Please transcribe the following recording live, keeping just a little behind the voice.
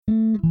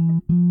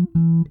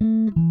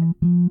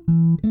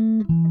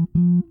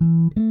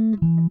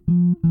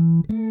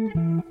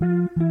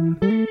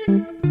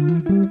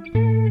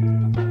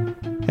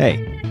Hey,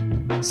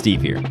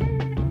 Steve here.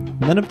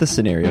 None of the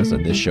scenarios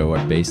on this show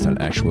are based on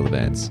actual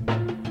events.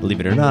 Believe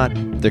it or not,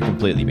 they're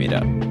completely made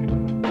up.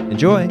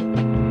 Enjoy!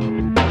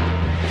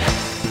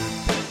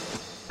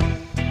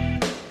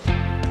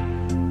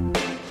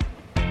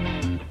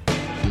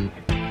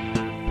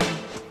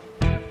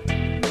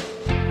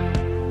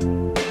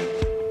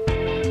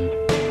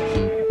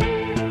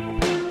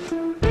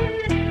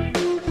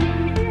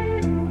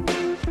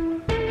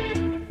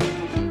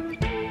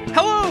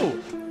 Hello!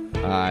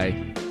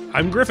 Hi.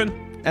 I'm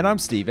Griffin. And I'm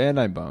Steve, and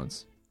I'm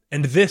Bones.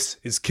 And this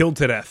is Killed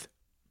to Death,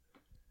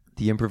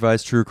 The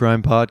improvised true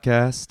crime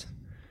podcast.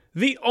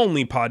 the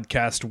only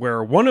podcast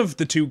where one of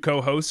the two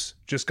co-hosts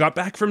just got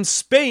back from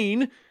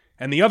Spain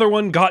and the other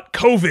one got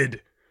COVID.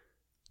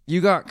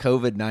 You got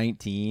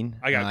COVID-19.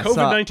 I got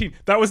COVID-19.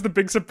 That was the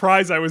big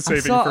surprise I was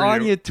saving I saw for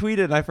Anya you.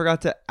 tweeted and I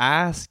forgot to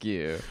ask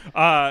you.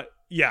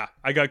 Yeah,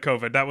 I got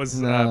COVID. That was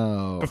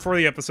No. before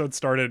the episode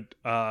started.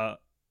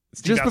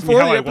 Steve Just asked me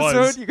before how the I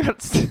was. episode, you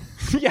got...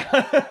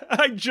 Yeah,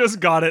 I just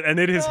got it and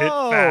it has hit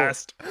No.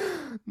 fast.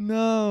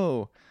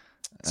 No.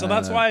 So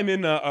that's why I'm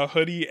in a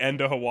hoodie and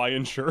a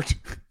Hawaiian shirt.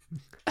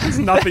 'Cause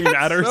nothing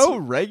matters. So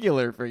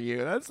regular for you.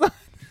 That's not...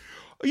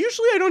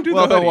 Usually I don't do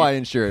Well, the hoodie.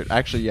 Hawaiian shirt.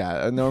 Actually,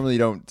 yeah. I normally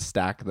don't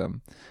stack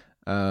them.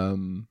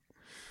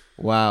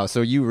 Wow.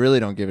 So you really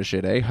don't give a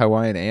shit, eh?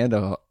 Hawaiian and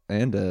a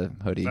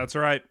hoodie. That's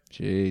right.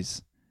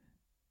 Jeez.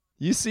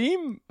 You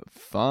seem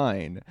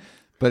fine,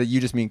 but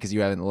you just mean because you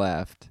haven't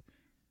left.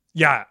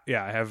 Yeah,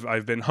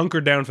 I've been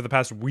hunkered down for the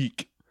past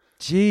week.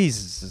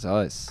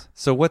 Jesus.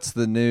 So what's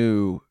the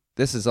new?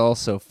 This is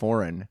also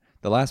foreign.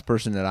 The last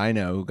person that I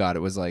know who got it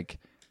was like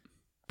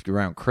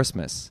around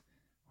Christmas.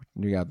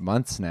 You got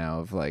months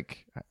now of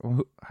like, I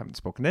haven't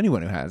spoken to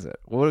anyone who has it.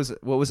 What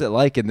was it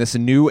like in this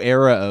new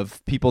era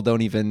of people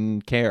don't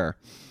even care?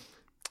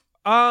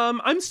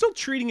 I'm still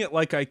treating it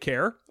like I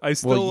care. I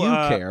still Well,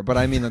 you care, but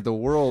I mean that the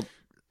world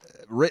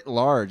writ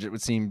large, it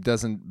would seem,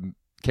 doesn't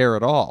care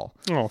at all.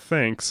 Oh,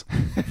 thanks.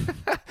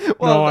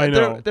 Well, No, I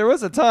know. There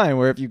was a time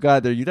where if you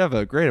got there, you'd have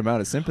a great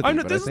amount of sympathy. I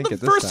know, but this I think is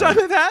the at first time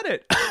I've had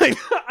it.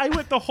 I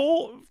went the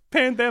whole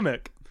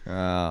pandemic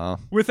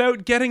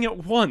without getting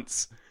it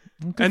once.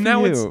 And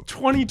now it's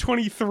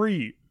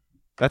 2023.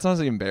 That sounds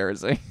like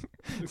embarrassing.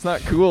 It's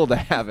not cool to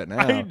have it now.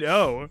 I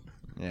know.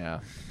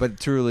 Yeah, but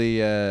truly,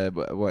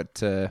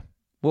 what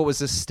was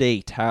the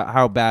state?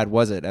 How bad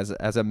was it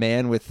as a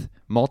man with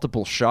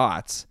multiple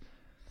shots?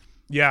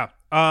 Yeah.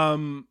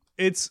 I'm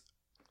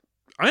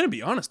gonna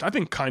be honest. I've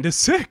been kind of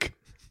sick,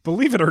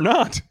 believe it or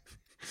not.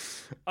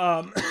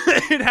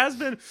 It has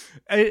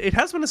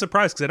been a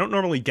surprise because I don't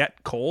normally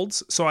get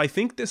colds, so I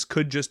think this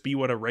could just be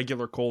what a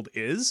regular cold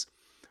is,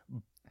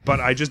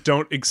 but I just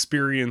don't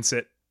experience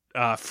it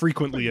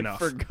frequently enough.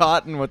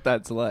 Forgotten what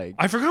that's like.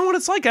 I forgot what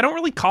it's like. I don't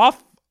really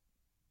cough.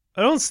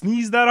 I don't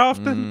sneeze that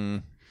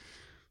often.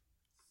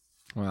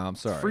 Well, I'm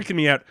sorry. Freaking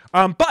me out.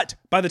 But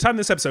by the time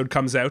this episode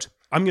comes out,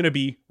 I'm going to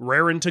be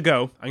raring to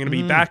go. I'm going to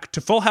be back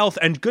to full health,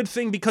 and good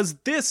thing because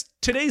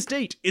today's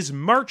date is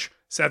March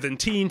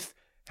 17th.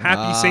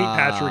 Happy St.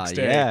 Patrick's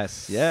Day.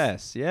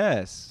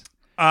 Yes.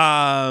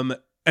 And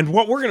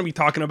what we're going to be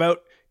talking about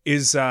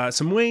is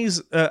some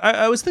ways.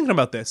 I was thinking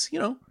about this. You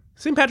know,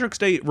 St. Patrick's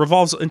Day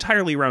revolves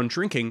entirely around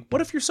drinking.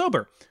 What if you're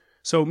sober?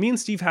 So me and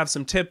Steve have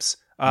some tips,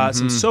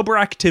 some sober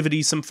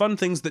activities, some fun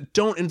things that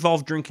don't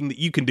involve drinking that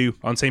you can do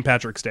on St.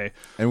 Patrick's Day.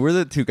 And we're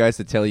the two guys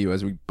to tell you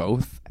as we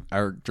both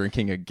are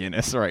drinking a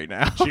Guinness right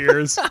now.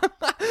 Cheers.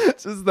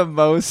 This is the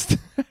most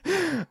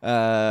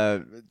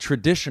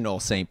traditional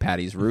St.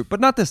 Patty's route, but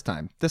not this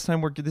time. This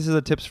time this is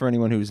the tips for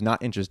anyone who's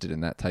not interested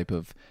in that type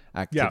of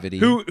activity.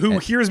 Yeah. Who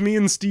hears me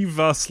and Steve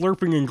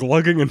slurping and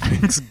glugging and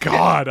thinks,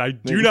 God, I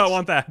do not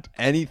want that.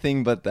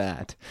 Anything but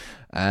that.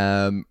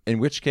 In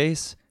which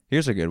case,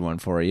 here's a good one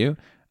for you.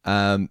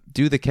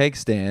 Do the keg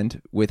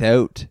stand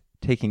without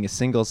taking a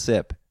single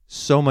sip.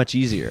 So much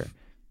easier.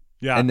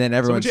 Yeah. And then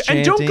everyone's chanting.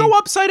 And don't go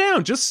upside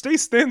down. Just stay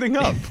standing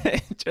up.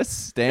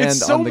 Just stand it's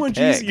so on the much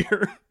keg.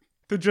 easier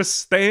to just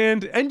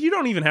stand. And you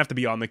don't even have to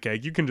be on the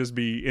keg. You can just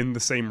be in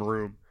the same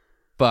room.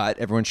 But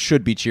everyone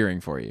should be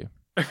cheering for you.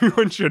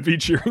 Everyone should be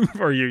cheering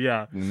for you,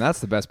 yeah. And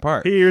that's the best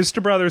part. Here's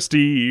to Brother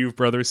Steve.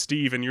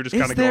 And you're just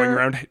kind of going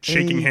around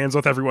shaking hands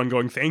with everyone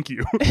going, thank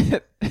you.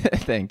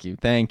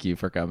 Thank you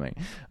for coming.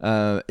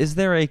 Is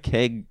there a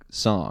keg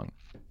song?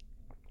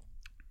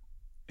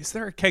 Is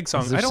there a keg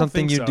song? Is there I don't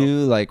something think you so.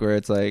 do like where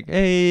it's like,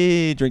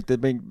 hey, drink the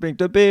beer, drink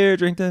the beer,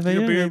 drink the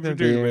beer, drink the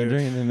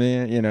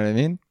beer. You know what I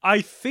mean? I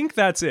think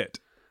that's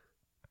it.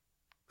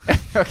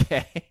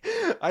 Okay.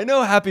 I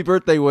know Happy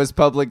Birthday was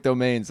public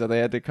domain, so they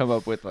had to come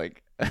up with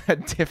like a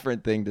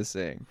different thing to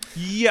sing.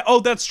 Yeah. Oh,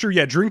 that's true.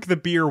 Yeah. Drink the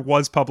beer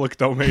was public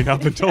domain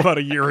up until about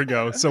a year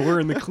ago. So we're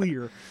in the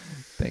clear.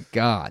 Thank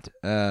God.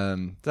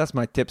 That's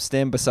my tip.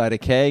 Stand beside a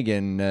keg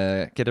and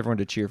get everyone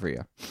to cheer for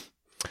you.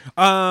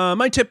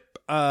 My tip,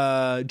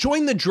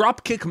 join the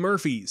Dropkick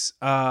Murphys.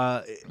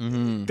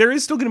 There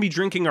is still going to be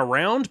drinking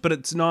around, but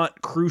it's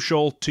not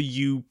crucial to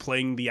you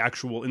playing the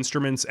actual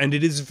instruments, and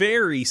it is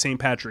very St.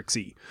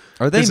 Patrick's-y.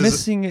 Are they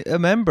missing a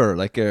member?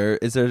 Like,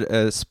 is there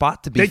a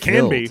spot to be filled? They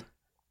can be.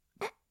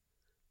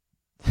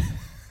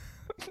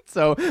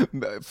 So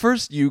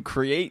first you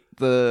create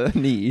the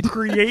need.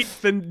 Create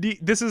the need.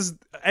 This is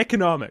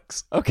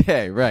economics.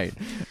 Okay, right.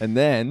 And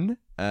then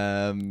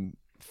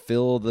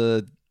fill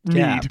the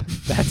gap. Need.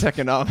 That's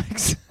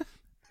economics.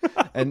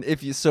 And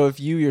if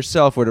you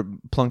yourself were to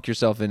plunk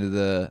yourself into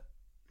the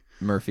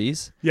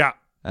Murphys, Yeah.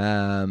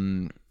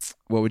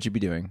 what would you be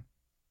doing?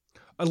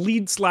 A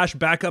lead /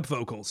 backup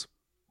vocals.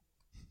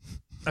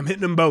 I'm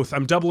hitting them both.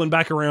 I'm doubling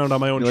back around on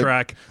my own You're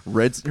track.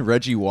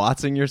 Reggie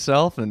Wattsing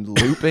yourself and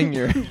looping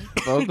your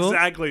vocals?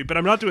 Exactly, but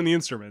I'm not doing the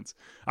instruments.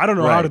 I don't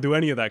know how to do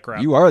any of that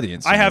crap. You are the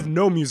instrument. I have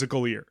no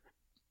musical ear.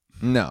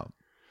 No.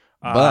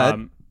 But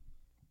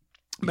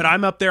But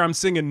I'm up there. I'm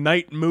singing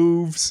Night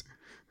Moves.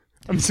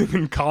 I'm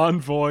singing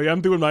Convoy.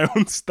 I'm doing my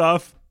own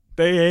stuff.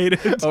 They hate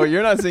it. oh,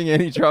 you're not singing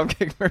any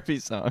Dropkick Murphy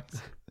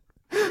songs.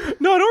 No,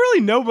 I don't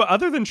really know. But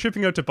other than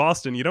Shipping Out to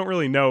Boston, you don't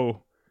really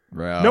know.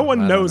 Bro, No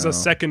one I knows don't a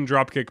know. second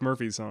Dropkick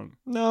Murphy song.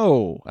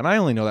 No, and I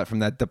only know that from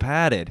that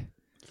Departed.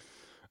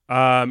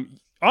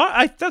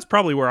 That's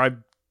probably where I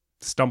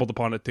stumbled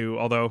upon it too.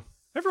 Although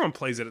everyone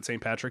plays it at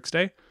St. Patrick's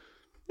Day.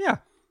 Yeah.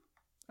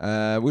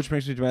 Which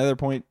brings me to my other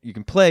point. You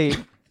can play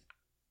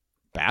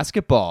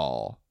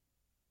basketball.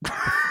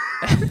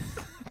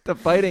 The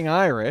Fighting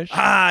Irish.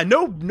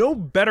 No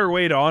better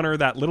way to honor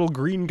that little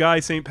green guy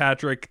St.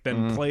 Patrick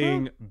than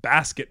playing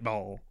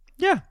basketball.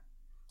 Yeah.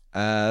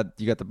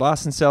 You got the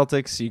Boston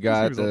Celtics. You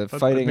got the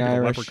Fighting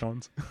Irish.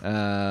 Leprechauns.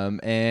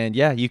 And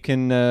yeah, you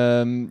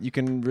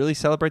can really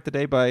celebrate the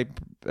day by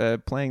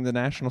playing the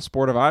national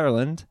sport of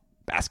Ireland,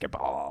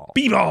 basketball.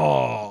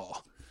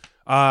 B-ball.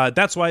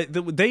 That's why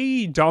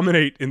they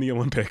dominate in the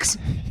Olympics.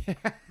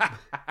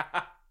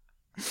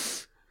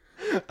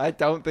 I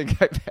don't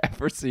think I've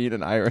ever seen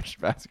an Irish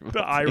basketball The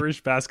team.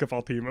 Irish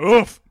basketball team.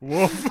 Oof.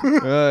 Woof.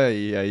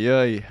 Ay,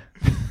 ay,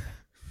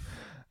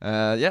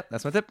 ay. Yeah,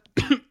 that's my tip.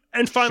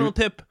 And final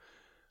tip,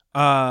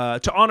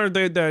 to honor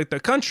the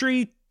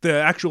country, the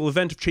actual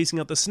event of chasing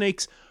out the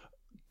snakes,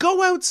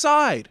 go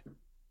outside.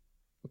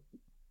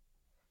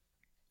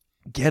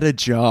 Get a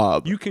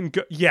job. You can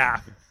go,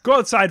 go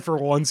outside for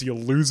once, you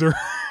loser.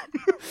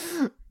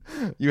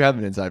 You have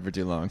been inside for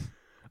too long.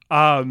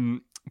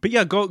 But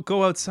yeah,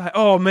 go outside.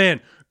 Oh man,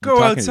 go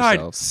talking to outside,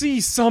 yourself.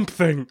 see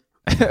something.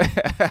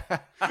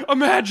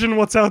 Imagine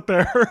what's out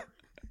there.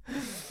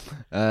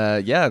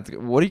 Yeah.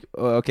 What do you?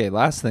 Okay.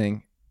 Last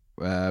thing.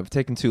 I've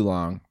taken too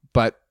long,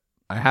 but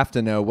I have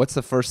to know what's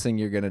the first thing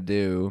you're gonna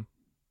do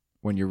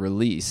when you're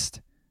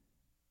released.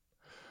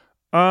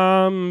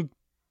 What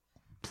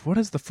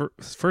is the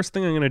first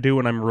thing I'm gonna do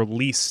when I'm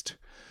released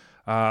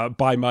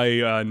by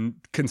my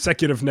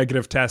consecutive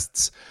negative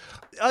tests?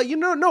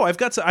 No, I've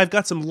got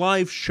some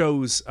live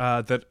shows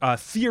that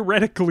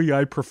theoretically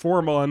I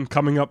perform on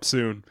coming up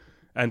soon,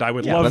 and I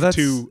would love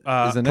to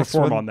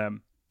perform on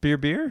them.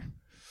 Beer?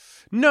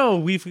 No,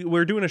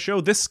 we're doing a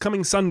show this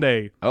coming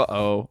Sunday.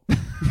 Uh-oh.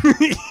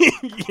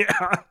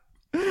 Yeah.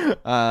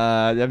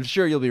 I'm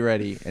sure you'll be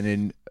ready and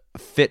in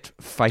fit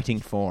fighting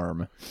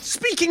form.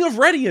 Speaking of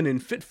ready and in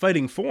fit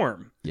fighting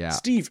form, Yeah.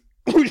 Steve.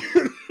 Do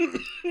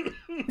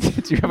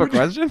you have a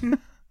question?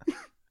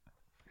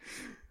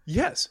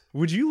 Yes.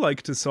 Would you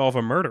like to solve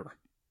a murder?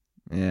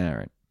 Yeah, all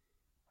right.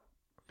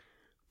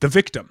 The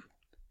victim,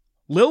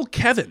 Lil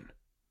Kevin,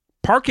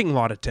 parking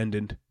lot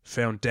attendant,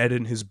 found dead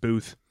in his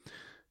booth.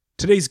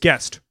 Today's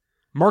guest,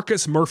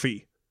 Marcus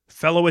Murphy,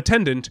 fellow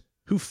attendant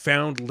who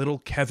found little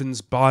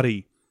Kevin's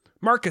body.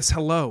 Marcus,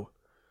 hello.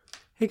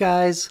 Hey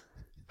guys.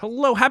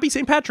 Hello. Happy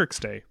St. Patrick's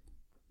Day.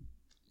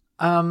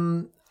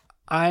 I'm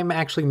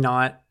actually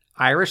not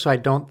Irish, so I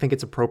don't think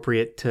it's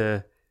appropriate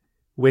to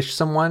wish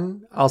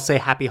someone. I'll say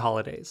happy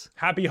holidays.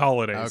 Happy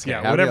holidays. Okay, Yeah,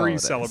 happy whatever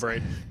holidays. you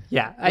celebrate.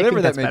 Yeah, I Whatever think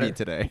that that's may better. be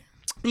today.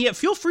 Yeah,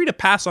 feel free to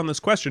pass on this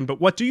question, but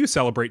what do you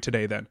celebrate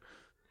today then?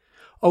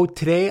 Oh,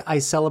 today I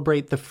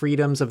celebrate the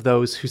freedoms of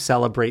those who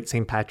celebrate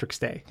St. Patrick's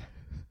Day.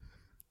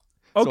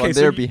 Okay, on so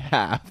their you-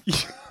 behalf.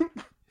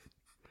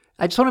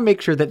 I just want to make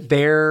sure that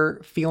they're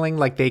feeling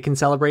like they can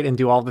celebrate and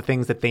do all the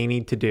things that they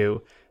need to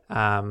do.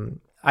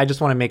 I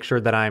just want to make sure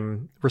that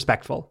I'm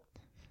respectful.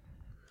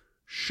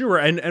 Sure,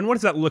 and what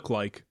does that look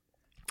like?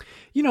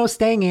 You know,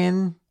 staying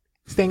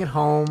at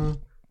home,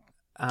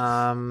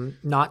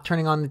 not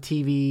turning on the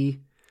TV,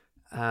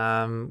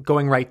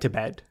 going right to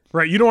bed.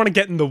 Right, you don't want to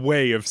get in the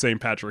way of St.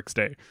 Patrick's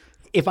Day.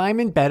 If I'm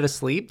in bed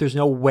asleep, there's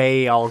no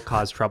way I'll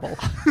cause trouble.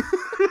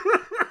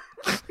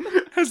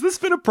 Has this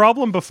been a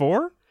problem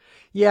before?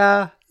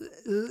 Yeah.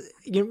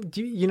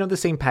 You know the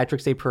St.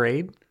 Patrick's Day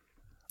parade?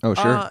 Oh,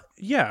 sure.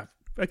 Yeah,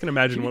 I can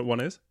imagine what one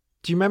is.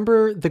 Do you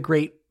remember the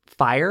great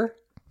fire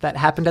that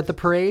happened at the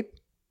parade?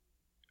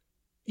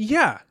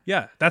 Yeah,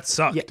 that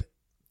sucked.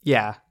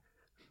 Yeah.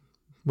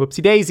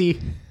 Whoopsie daisy.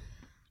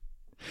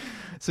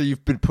 So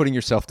you've been putting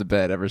yourself to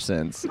bed ever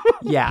since.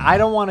 Yeah, I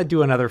don't want to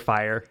do another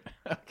fire.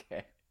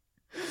 Okay.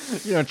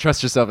 You don't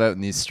trust yourself out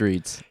in these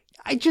streets.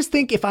 I just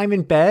think if I'm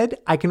in bed,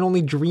 I can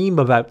only dream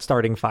about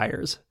starting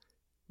fires.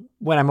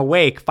 When I'm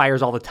awake,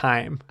 fires all the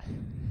time.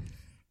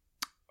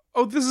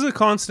 Oh, this is a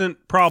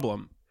constant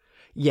problem.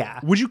 Yeah.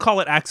 Would you call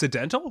it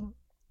accidental?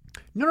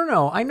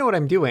 No. I know what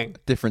I'm doing.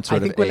 Different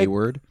sort of A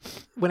word.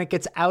 When it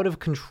gets out of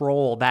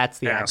control, that's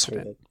the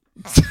accident.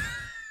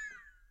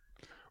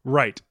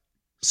 Right.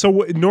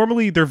 So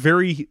normally they're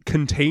very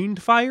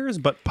contained fires,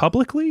 but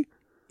publicly?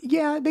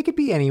 Yeah, they could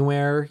be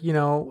anywhere,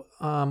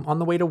 on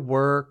the way to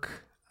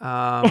work.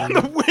 On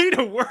the way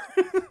to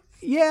work?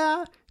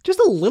 Yeah, just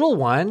a little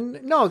one.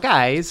 No,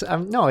 guys,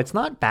 no, it's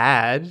not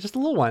bad. Just a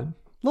little one.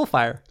 Little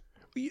fire.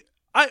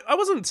 I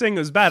wasn't saying it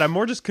was bad. I'm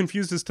more just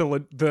confused as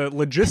to the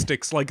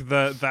logistics, like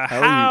the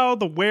how,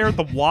 the where,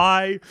 the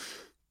why.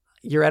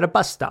 You're at a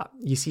bus stop.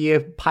 You see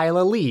a pile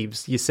of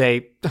leaves. You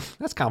say,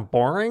 that's kind of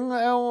boring.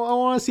 I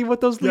want to see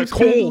what those leaves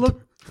cold.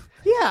 look.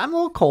 Yeah, I'm a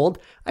little cold.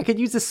 I could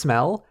use the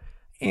smell.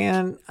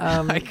 And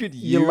I could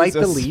use you light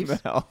a the leaves.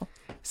 smell.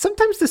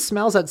 Sometimes the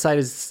smells outside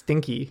is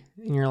stinky.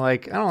 And you're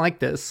like, I don't like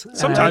this.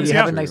 Sometimes, you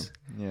yeah. have a nice,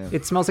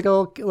 It smells like a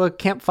little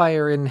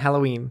campfire in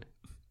Halloween.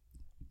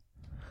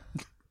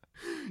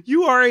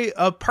 You are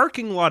a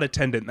parking lot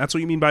attendant. That's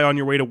what you mean by on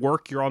your way to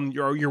work. You're on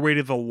your way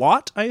to the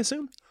lot, I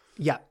assume?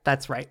 Yeah,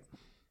 that's right.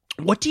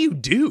 What do you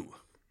do?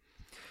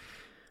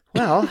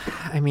 Well,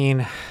 I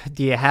mean,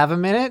 do you have a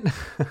minute?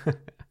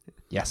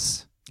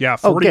 Yes. Yeah,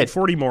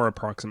 40 more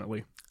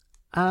approximately.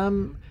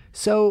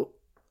 So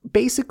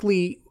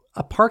basically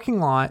a parking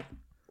lot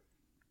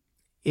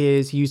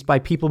is used by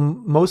people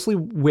mostly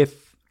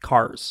with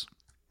cars.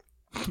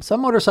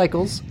 Some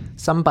motorcycles,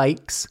 some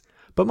bikes,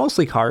 but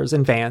mostly cars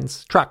and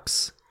vans,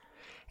 trucks.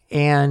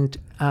 And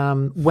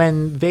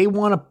when they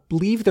want to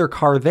leave their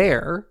car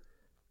there,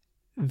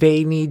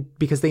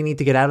 because they need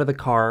to get out of the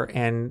car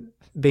and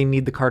they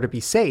need the car to be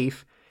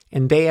safe,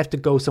 and they have to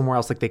go somewhere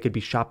else, like they could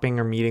be shopping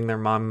or meeting their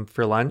mom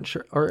for lunch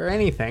or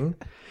anything.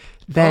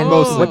 Then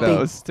mostly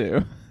those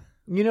too.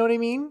 You know what I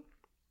mean?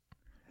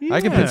 Yeah.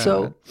 I can picture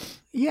so.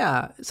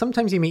 Yeah,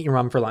 sometimes you meet your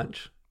mom for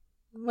lunch.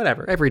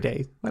 Whatever, every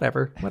day,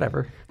 whatever.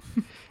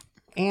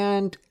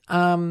 And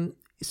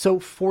so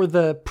for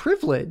the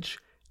privilege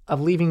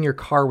of leaving your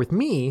car with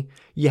me,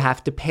 you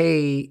have to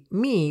pay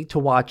me to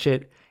watch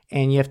it,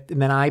 and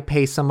then I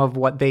pay some of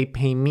what they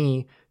pay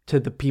me to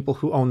the people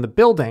who own the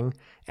building,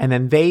 and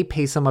then they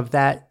pay some of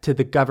that to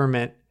the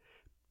government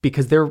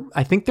because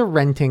I think they're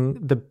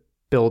renting the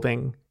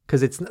building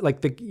because it's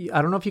like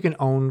I don't know if you can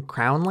own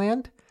Crown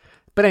land,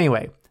 but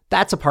anyway,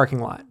 that's a parking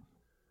lot.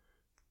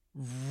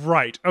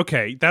 Right.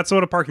 Okay. That's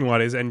what a parking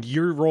lot is. And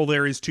your role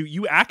there is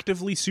you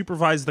actively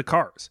supervise the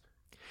cars.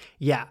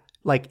 Yeah.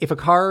 Like if a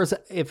car's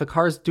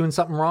doing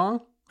something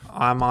wrong,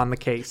 I'm on the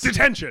case.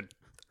 Detention.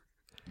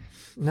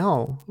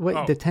 No.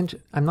 Wait,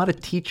 detention. I'm not a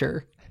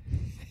teacher.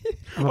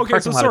 Okay,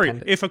 so sorry.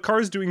 Attendant. If a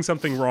car's doing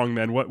something wrong,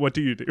 then what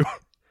do you do?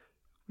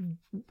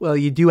 Well,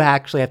 you do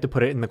actually have to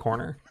put it in the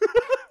corner.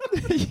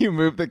 You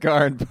move the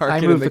car and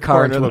park it in the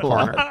car corner into of the a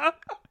corner.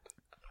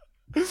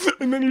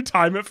 And then you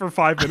time it for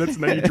 5 minutes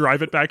and then you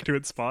drive it back to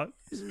its spot.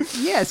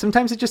 Yeah,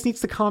 sometimes it just needs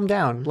to calm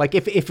down. Like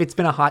if it's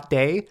been a hot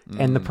day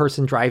and the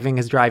person driving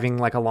is driving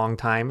like a long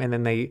time, and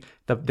then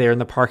they're in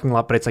the parking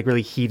lot, but it's like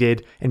really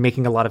heated and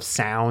making a lot of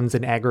sounds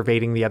and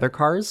aggravating the other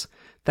cars,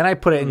 then I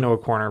put it into a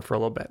corner for a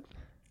little bit.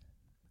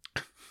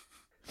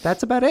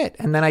 That's about it.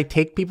 And then I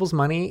take people's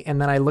money, and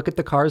then I look at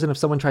the cars, and if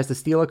someone tries to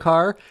steal a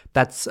car,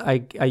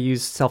 I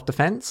use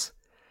self-defense.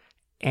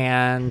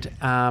 And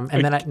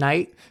then at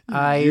night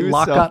I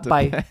lock up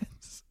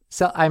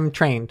I'm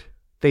trained.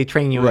 They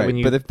train you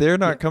right, but if they're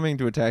not coming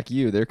to attack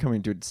you, they're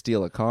coming to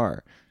steal a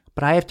car.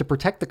 But I have to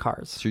protect the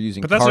cars. So you're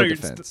using car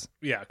defense.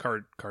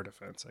 Car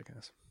defense, I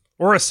guess.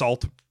 Or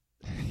assault.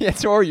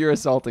 Yes, or you're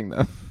assaulting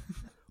them.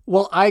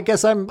 Well, I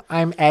guess I'm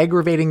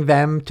aggravating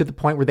them to the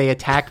point where they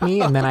attack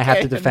me, and then I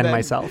have to defend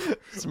myself.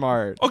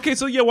 Smart. Okay,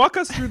 so walk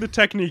us through the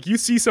technique. You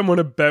see someone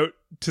about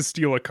to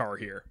steal a car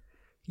here.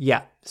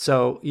 Yeah.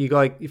 So you go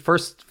like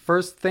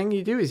first thing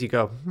you do is you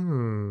go,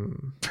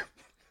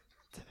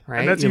 Right.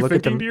 And that's you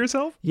thinking to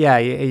yourself? Yeah.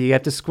 You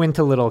have to squint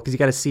a little because you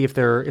got to see if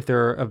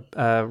they're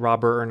a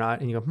robber or not,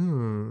 and you go,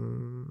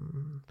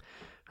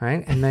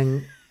 Right. And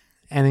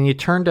then you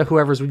turn to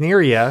whoever's near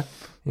you. And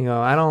you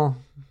go, I don't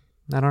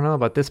know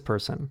about this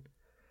person.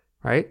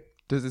 Right.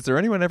 Is there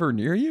anyone ever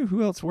near you?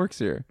 Who else works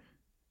here?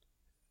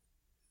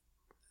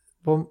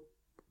 Well,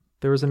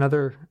 there was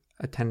another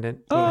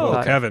attendant. Oh,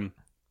 Kevin.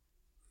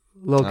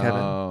 Little Kevin.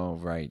 Oh,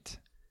 right.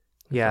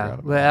 Yeah,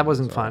 that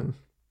wasn't fun.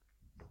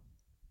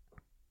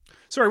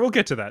 Sorry, we'll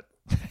get to that.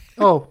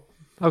 Oh,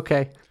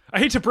 okay. I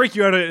hate to break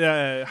you out of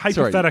a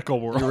hypothetical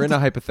world. You're in a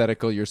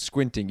hypothetical. You're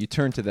squinting. You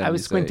turn to them. I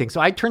was squinting.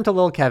 So I turned to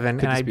little Kevin,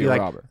 and I'd be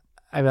like,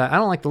 I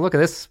don't like the look of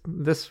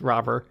this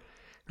robber.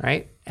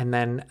 Right? And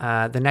then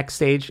the next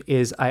stage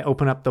is I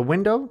open up the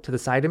window to the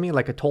side of me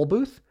like a toll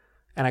booth,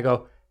 and I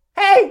go,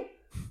 hey!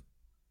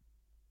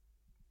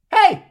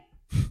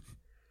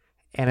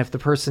 And if the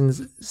person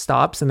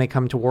stops and they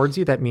come towards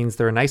you, that means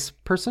they're a nice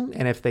person.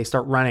 And if they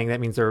start running, that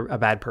means they're a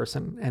bad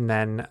person. And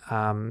then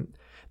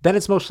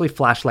it's mostly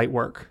flashlight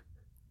work.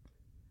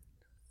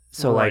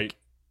 So like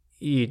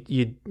you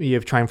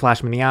try and flash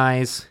them in the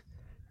eyes.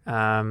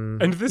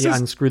 And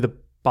unscrew the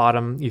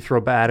bottom. You throw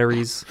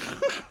batteries.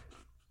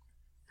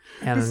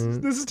 And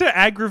This is to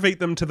aggravate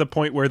them to the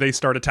point where they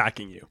start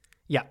attacking you.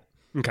 yeah,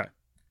 Okay.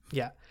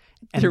 yeah.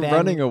 And You're then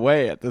running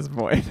away at this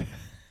point.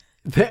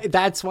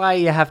 that's why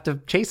you have to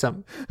chase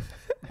them.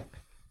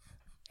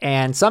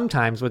 And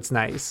sometimes what's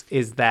nice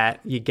is that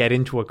you get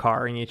into a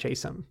car and you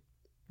chase them,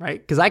 right?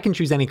 Because I can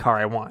choose any car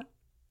I want.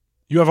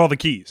 You have all the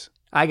keys.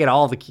 I get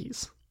all the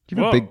keys. Do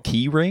you have Whoa. a big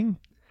key ring?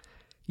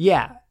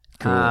 Yeah.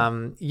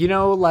 Cool. You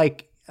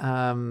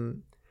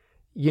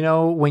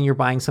know, when you're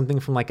buying something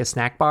from like a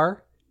snack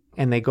bar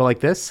and they go like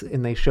this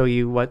and they show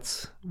you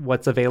what's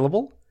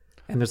available,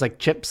 and there's like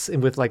chips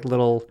and with like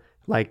little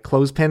like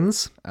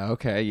clothespins.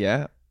 Okay,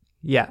 yeah.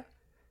 Yeah.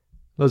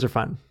 Those are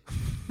fun.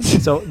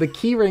 So the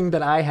key ring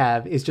that I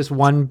have is just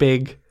one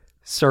big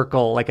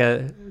circle, like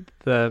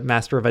the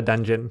master of a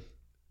dungeon.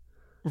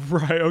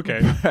 Right, okay.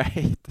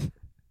 Right.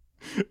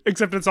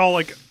 Except it's all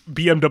like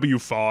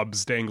BMW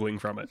fobs dangling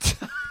from it.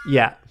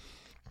 Yeah.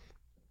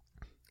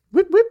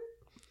 Whip, whip.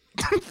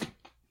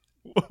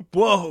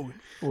 Whoa.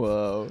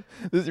 Whoa.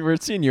 We're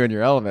seeing you in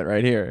your element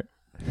right here.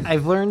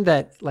 I've learned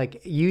that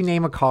like you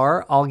name a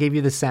car, I'll give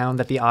you the sound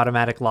that the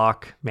automatic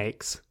lock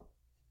makes.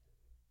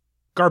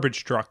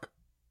 Garbage truck.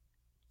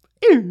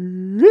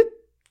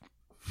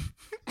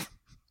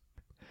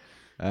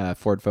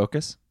 Ford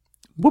Focus.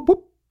 Whoop,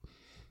 whoop.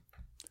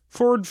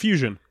 Ford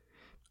Fusion.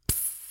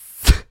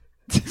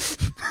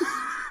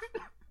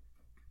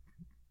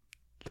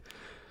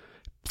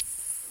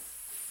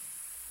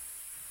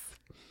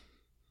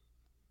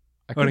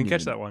 I didn't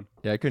catch that one.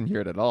 Yeah, I couldn't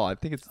hear it at all. I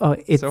think it's,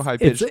 It's so high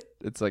pitched.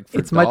 It's like for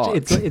it's much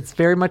dogs. it's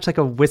very much like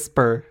a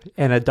whisper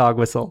and a dog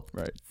whistle.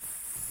 Right.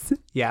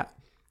 Yeah.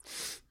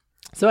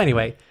 So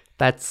anyway,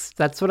 that's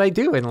what I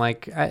do, and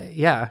like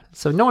yeah.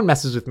 So no one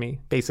messes with me,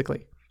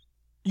 basically.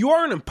 You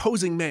are an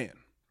imposing man.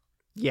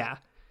 Yeah.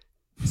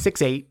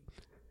 6'8".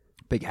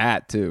 Big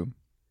hat too.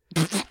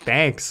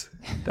 Thanks.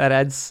 That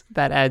adds.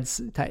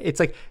 It's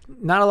like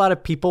not a lot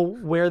of people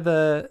wear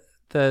the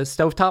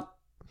stovetop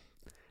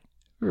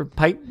or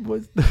pipe.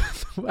 Was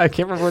I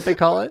can't remember what they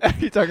call it. Are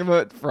you talking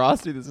about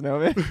Frosty the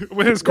Snowman?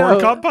 With his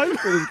corncob pipe? With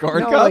his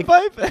corn No, cob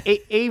like pipe?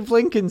 Abe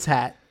Lincoln's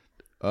hat.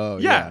 Oh,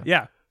 Yeah.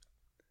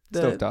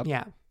 Stovetop.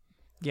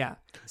 Yeah.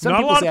 Some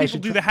Not a lot say of I people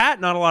should do the hat.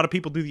 Not a lot of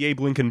people do the Abe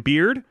Lincoln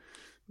beard.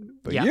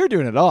 But Yeah. you're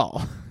doing it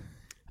all.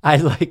 I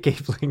like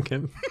Abe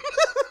Lincoln.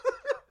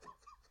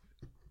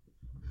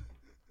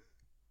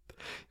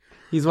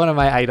 He's one of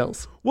my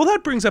idols. Well,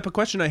 that brings up a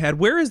question I had.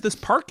 Where is this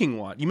parking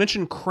lot? You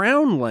mentioned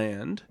Crown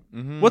Land.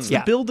 What's the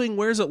Yeah. building?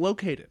 Where is it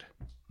located?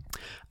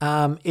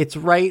 It's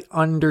right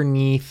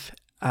underneath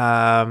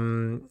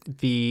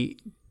the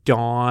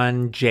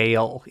Dawn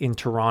Jail in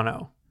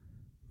Toronto.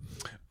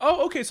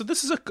 Oh, okay. So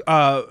this is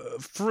a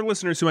for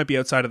listeners who might be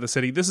outside of the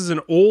city. This is an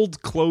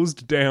old,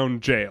 closed down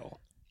jail.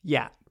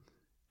 Yeah.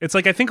 It's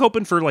like I think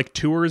open for like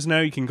tours now.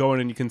 You can go in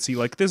and you can see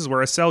like this is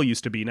where a cell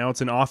used to be. Now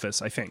it's an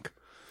office. I think.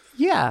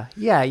 Yeah,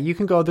 you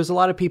can go. There's a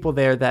lot of people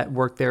there that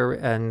work there,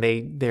 and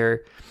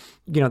they're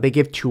they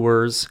give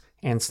tours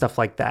and stuff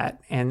like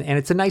that. And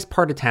it's a nice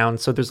part of town,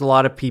 so there's a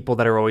lot of people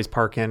that are always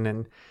parking,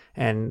 and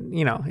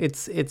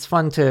it's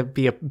fun to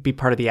be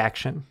part of the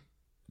action.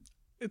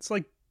 It's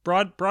like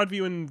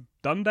Broadview and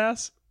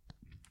Dundas.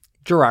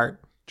 Gerard.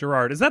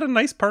 Is that a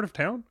nice part of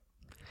town?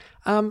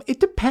 It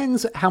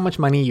depends how much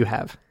money you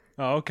have.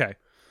 Oh, okay.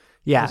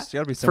 Yeah, There's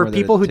gotta be for somewhere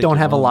there people to who take don't your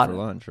have a mom lot. for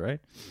lunch, right?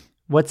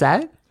 What's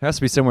that? There has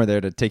to be somewhere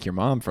there to take your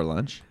mom for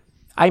lunch.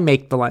 I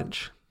make the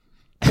lunch.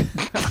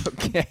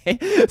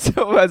 Okay.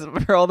 So as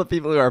for all the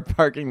people who are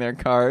parking their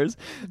cars,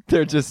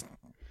 they're just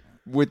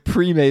with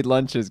pre-made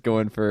lunches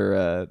going for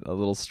a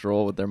little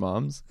stroll with their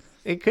moms.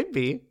 It could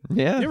be.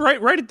 Yeah. You're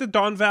right at the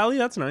Don Valley.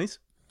 That's nice.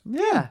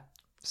 Yeah.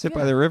 Sit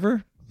by the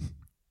river.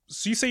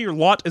 So you say your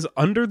lot is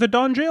under the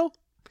Don Jail?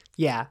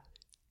 Yeah.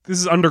 This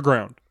is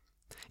underground.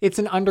 It's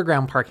an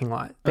underground parking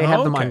lot. They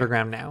have them okay.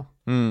 underground now.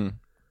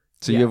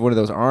 So Yeah. you have one of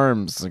those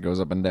arms that goes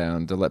up and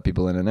down to let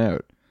people in and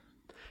out.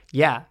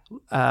 Yeah.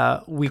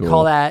 We Cool.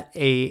 call that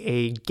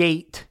a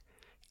gate,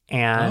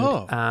 and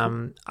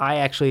Oh. I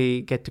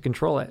actually get to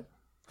control it.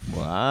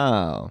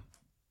 Wow.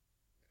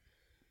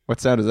 What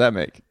sound does that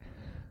make?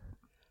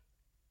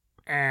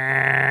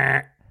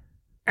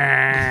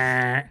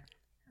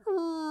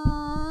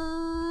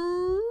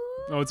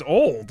 Oh, it's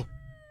old.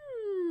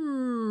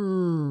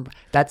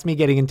 That's me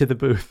getting into the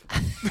booth.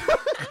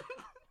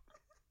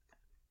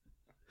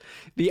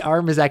 The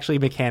arm is actually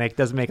mechanic,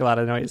 doesn't make a lot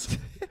of noise.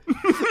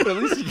 But at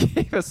least you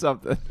gave us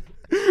something.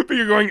 But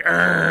you're going.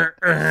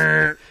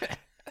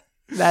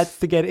 That's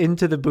to get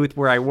into the booth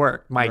where I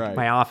work, my Right.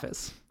 my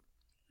office.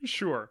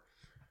 Sure.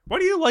 Why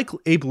do you like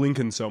Abe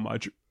Lincoln so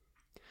much?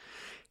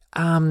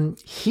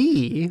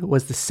 He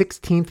was the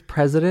 16th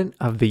president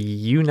of the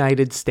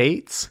United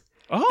States.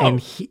 Oh, And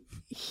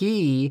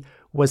he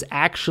was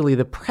actually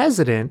the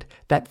president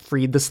that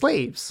freed the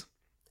slaves.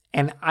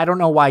 And I don't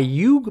know why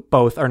you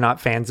both are not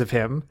fans of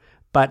him,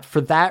 but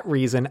for that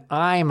reason,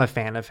 I'm a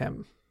fan of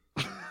him.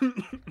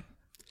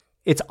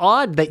 It's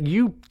odd that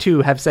you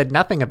two have said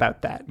nothing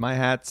about that. My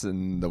hat's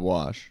in the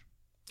wash,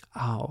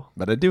 Oh,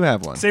 but I do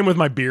have one. same with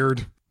my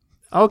beard.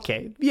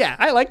 Okay. Yeah,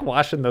 I like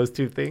washing those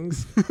two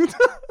things.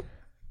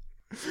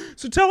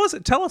 So tell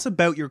us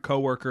about your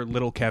coworker,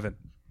 Little Kevin.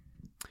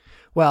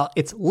 Well,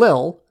 it's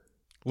Lil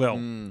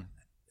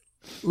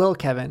Lil.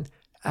 Kevin.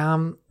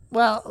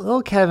 Well,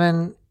 Lil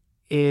Kevin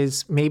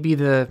is maybe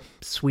the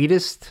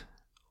sweetest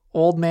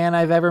old man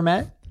I've ever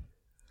met.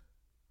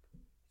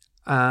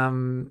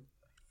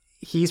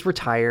 He's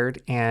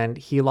retired and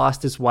he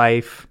lost his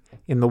wife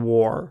in the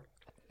war.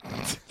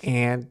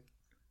 And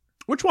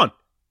Which one?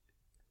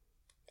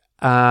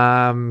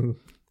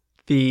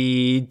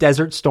 the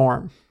Desert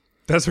Storm.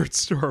 Desert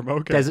Storm.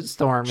 Okay. Desert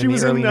Storm. She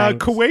was in early 90s.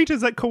 Kuwait.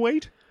 Is that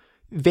Kuwait?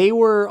 They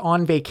were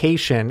on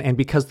vacation, and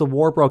because the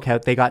war broke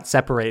out, they got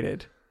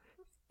separated.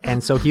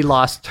 And so he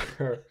lost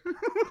her.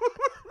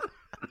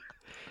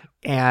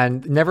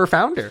 And never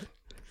found her.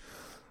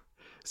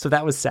 So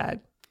that was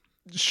sad.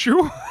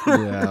 Sure.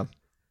 Yeah.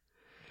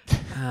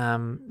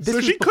 This So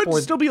was she could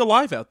before- still be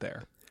alive out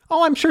there.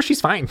 Oh, I'm sure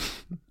she's fine.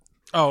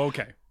 Oh,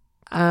 okay.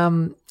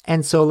 And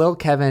so Lil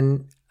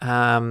Kevin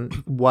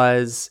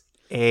was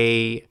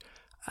a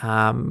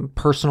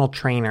personal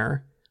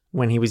trainer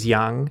when he was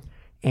young,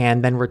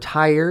 and then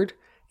retired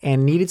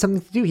and needed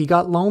something to do. He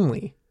got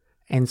lonely.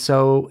 And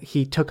so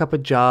he took up a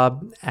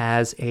job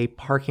as a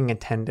parking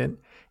attendant,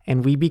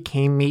 and we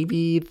became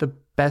maybe the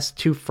best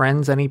two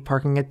friends any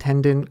parking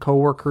attendant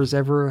coworkers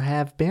ever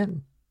have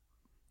been.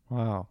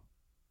 Wow.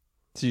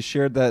 So you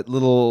shared that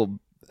little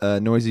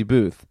noisy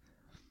booth.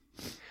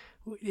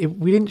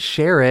 We didn't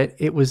share it.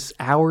 It was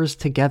ours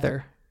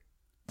together.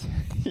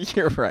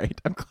 You're right.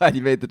 I'm glad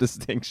you made the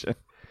distinction.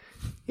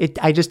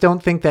 I just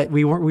don't think that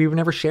we were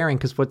never sharing,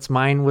 because what's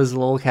mine was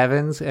Lil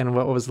Kevin's and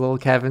what was Lil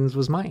Kevin's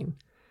was mine.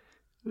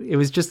 It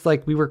was just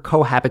like we were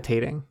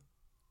cohabitating.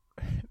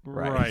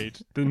 Right.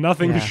 There's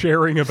nothing Yeah.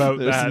 sharing about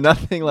There's that.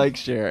 nothing like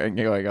sharing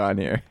going on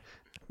here.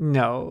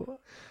 No.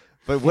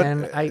 But what?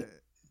 And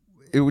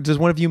Does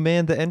one of you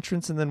man the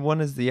entrance and then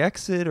one is the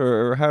exit,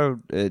 or how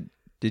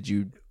did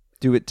you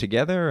do it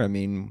together? I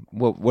mean,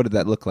 what did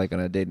that look like on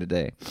a day to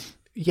day?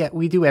 yeah,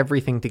 we do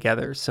everything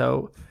together.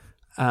 So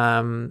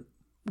when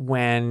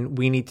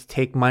we need to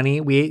take money,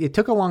 it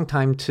took a long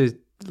time to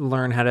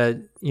learn how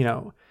to,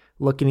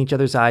 look in each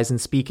other's eyes and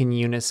speak in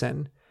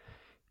unison.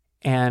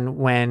 And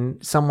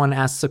when someone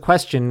asks a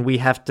question, we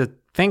have to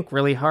think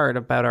really hard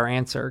about our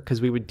answer,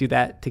 because we would do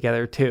that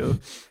together too.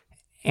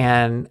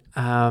 And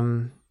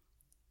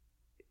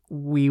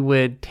we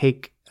would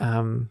take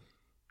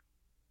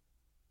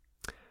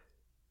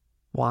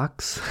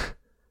walks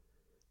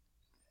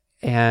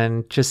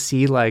and just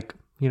see, like,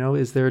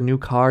 is there a new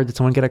car? Did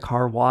someone get a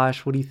car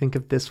wash? What do you think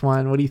of this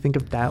one? What do you think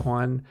of that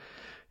one?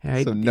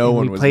 Right? So no And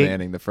one we was play-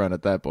 manning the front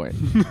at that point.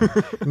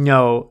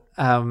 No,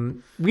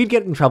 we'd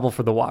get in trouble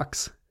for the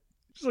walks.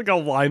 Just like a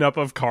lineup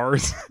of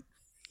cars.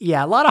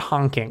 Yeah, a lot of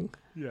honking.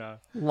 Yeah.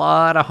 A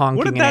lot of honking.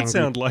 What did and that angry.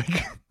 sound like?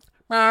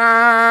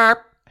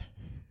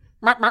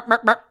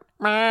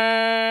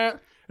 And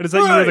is that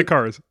you or the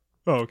cars?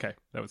 Oh, okay.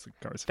 That was the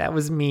cars. That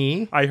was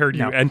me. I heard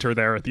you No. enter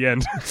there at the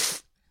end.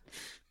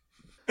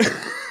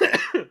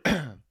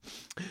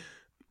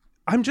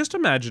 I'm just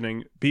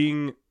imagining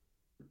being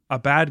a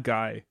bad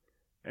guy,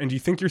 and you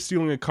think you're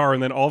stealing a car,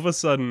 and then all of a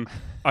sudden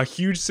a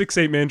huge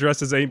 6'8" man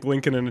dressed as Abe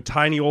Lincoln and a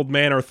tiny old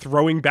man are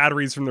throwing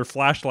batteries from their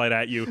flashlight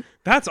at you.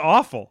 That's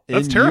awful.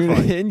 That's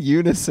terrifying. In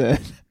unison.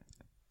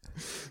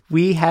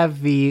 We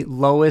have the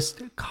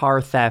lowest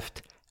car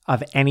theft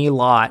of any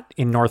lot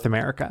in North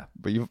America.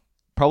 But you've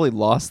probably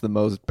lost the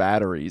most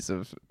batteries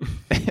of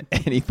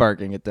any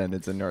parking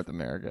attendants in North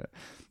America.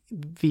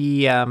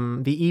 The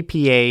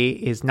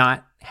EPA is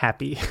not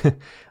happy.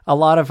 A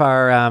lot of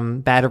our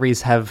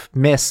batteries have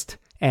missed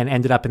and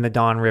ended up in the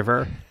Don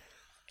River.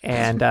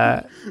 And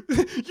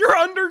You're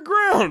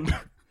underground.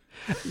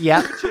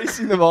 yeah,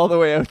 Chasing them all the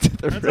way out to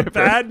the That's river. a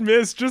bad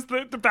miss. Just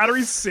the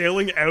batteries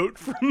sailing out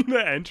from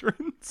the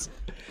entrance.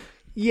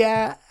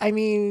 yeah. I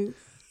mean,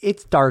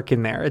 it's dark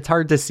in there. It's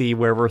hard to see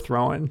where we're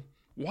throwing.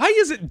 Why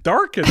is it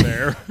dark in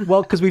there?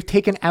 Well, because we've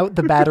taken out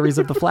the batteries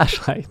of the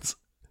flashlights.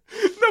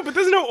 No, but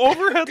there's no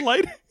overhead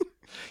lighting.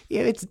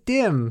 Yeah, it's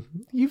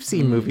dim. You've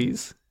seen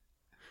movies.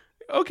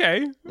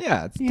 Okay.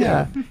 Yeah, it's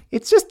Yeah, dim.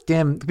 it's just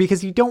dim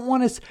because you don't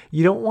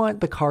want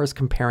the cars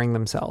comparing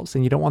themselves,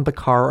 and you don't want the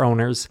car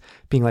owners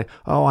being like,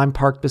 "Oh, I'm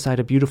parked beside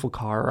a beautiful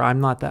car," or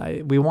 "I'm not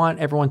that." We want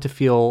everyone to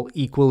feel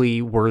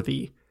equally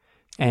worthy,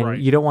 and Right.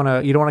 you don't want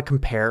to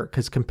compare,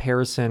 because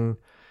comparison,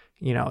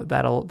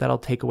 that'll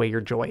take away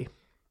your joy.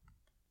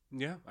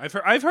 Yeah,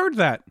 I've heard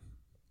that.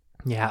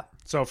 Yeah.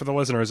 So for the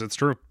listeners, it's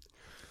true.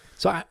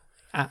 So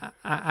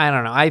I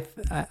don't know.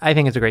 I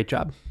think it's a great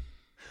job.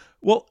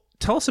 Well,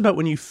 tell us about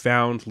when you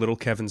found little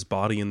Kevin's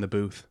body in the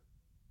booth.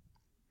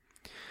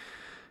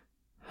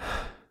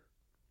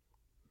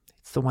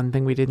 It's the one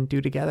thing we didn't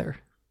do together.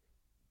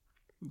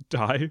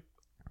 Die?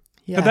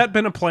 Yeah. Had that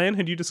been a plan?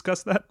 Had you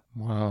discussed that?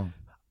 Wow.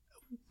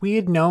 We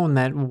had known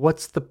that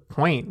what's the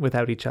point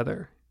without each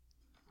other,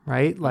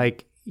 right?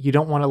 Like, you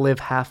don't want to live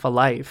half a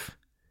life.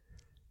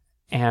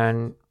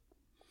 And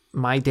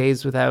my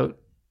days without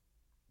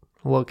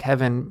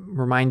Kevin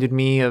reminded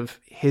me of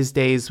his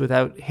days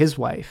without his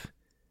wife.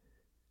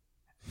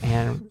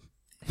 and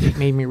it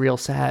made me real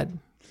sad.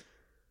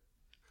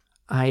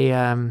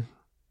 I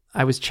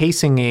was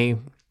chasing a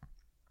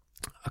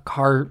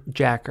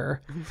carjacker,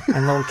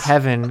 and little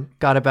Kevin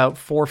got about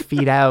 4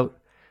 feet out,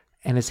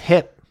 and his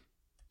hip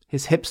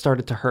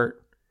started to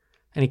hurt,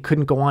 and he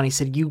couldn't go on. He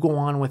said, "You go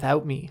on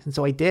without me," and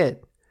so I did.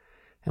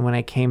 And when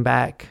I came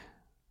back,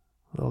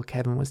 little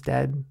Kevin was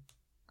dead.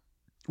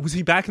 Was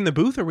he back in the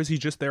booth, or was he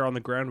just there on the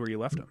ground where you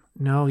left him?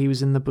 No, he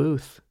was in the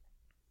booth.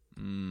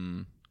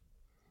 Mm.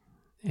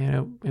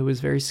 And it was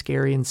very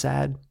scary and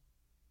sad.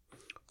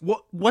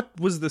 What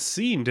was the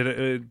scene?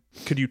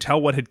 Could you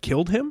tell what had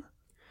killed him?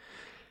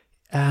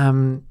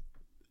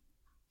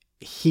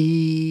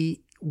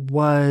 He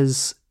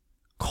was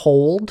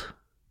cold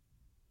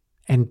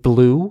and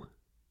blue,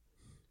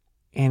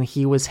 and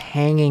he was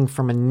hanging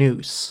from a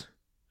noose.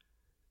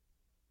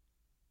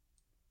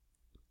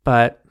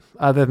 But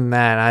other than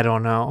that, I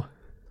don't know.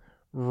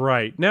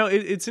 Right. Now,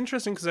 it's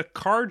interesting because a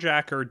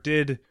carjacker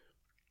did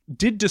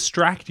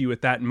distract you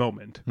at that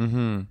moment.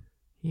 Mm-hmm.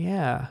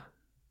 Yeah.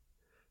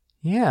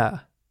 Yeah.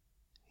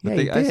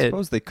 But Yeah, I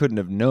suppose they couldn't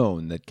have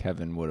known that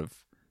Kevin would have,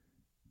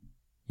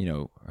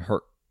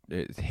 hurt.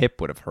 His hip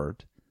would have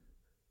hurt.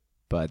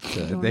 But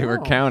they were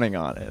counting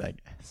on it, I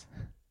guess.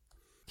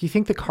 Do you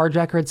think the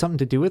carjacker had something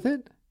to do with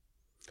it?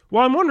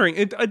 Well, I'm wondering,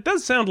 it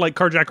does sound like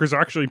carjackers are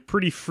actually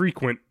pretty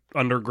frequent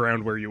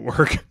underground where you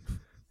work.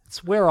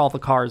 It's where all the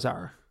cars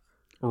are.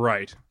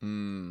 Right.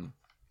 Mm.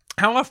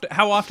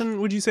 How often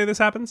would you say this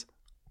happens?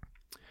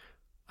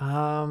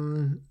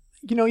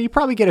 You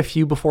probably get a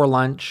few before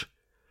lunch,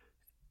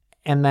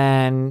 and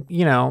then,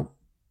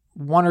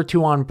 1 or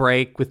 2 on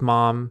break with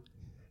mom,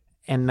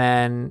 and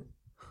then,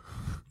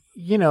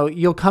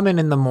 you'll come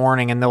in the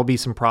morning and there'll be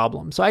some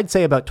problems. So I'd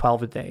say about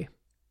 12 a day.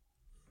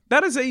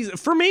 That is,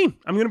 for me,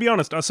 I'm going to be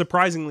honest, a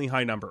surprisingly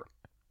high number.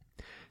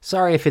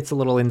 Sorry if it's a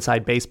little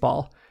inside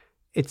baseball.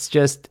 It's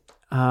just,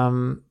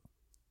 if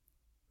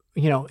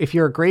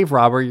you're a grave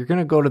robber, you're going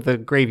to go to the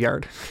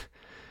graveyard,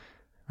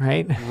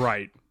 right?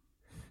 Right.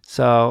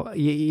 So,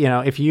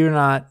 if you're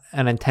not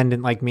an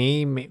attendant like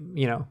me,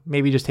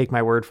 maybe just take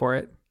my word for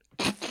it.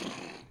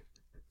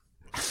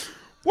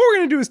 What we're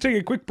going to do is take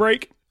a quick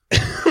break.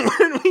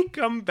 When we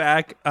come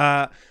back,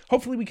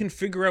 hopefully we can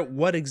figure out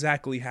what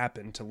exactly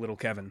happened to little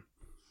Kevin.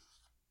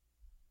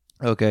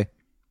 Okay.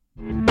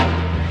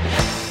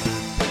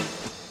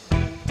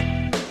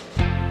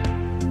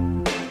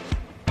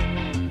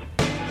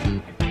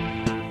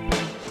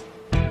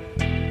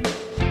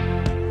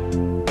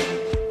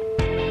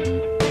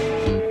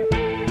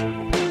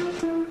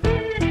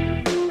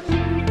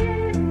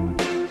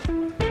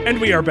 And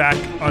we are back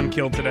on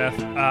Killed to Death.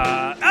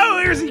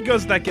 There he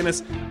goes, that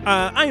Guinness.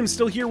 I am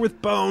still here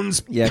with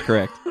Bones. Yeah,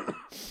 correct.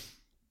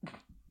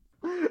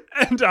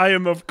 And I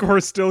am, of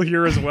course, still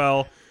here as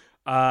well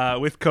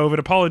with COVID.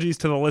 Apologies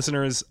to the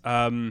listeners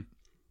who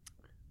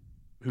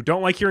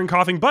don't like hearing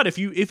coughing. But if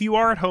you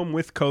are at home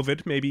with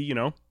COVID, maybe,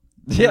 Yeah,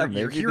 you're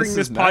maybe hearing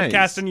this nice.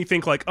 podcast and you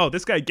think like, oh,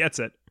 this guy gets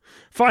it.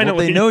 Finally,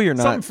 well, they know you're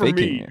not something for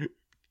faking me. it.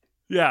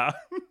 Yeah.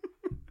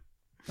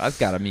 That's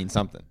got to mean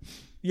something.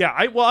 Yeah,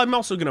 I'm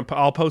also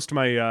I'll post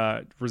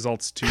my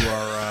results to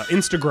our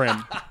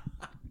Instagram.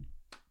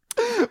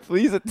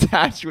 Please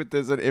attach with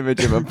this an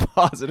image of a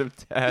positive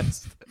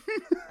test.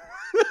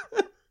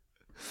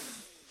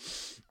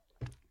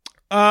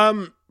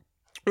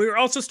 We are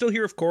also still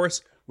here, of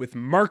course, with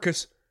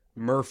Marcus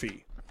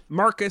Murphy.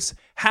 Marcus,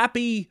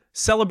 happy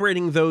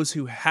celebrating those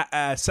who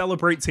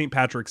celebrate St.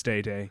 Patrick's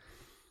Day.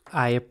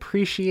 I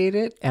appreciate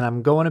it, and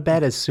I'm going to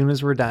bed as soon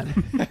as we're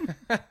done.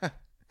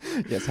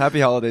 Yes,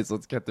 happy holidays.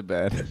 Let's get to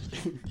bed.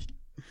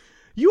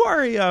 You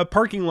are a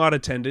parking lot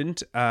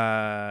attendant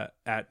at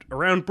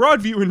around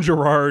Broadview and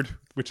Girard,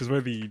 which is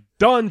where the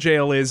Don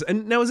Jail is.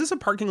 And now, is this a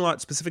parking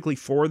lot specifically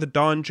for the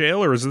Don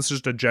Jail, or is this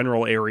just a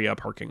general area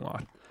parking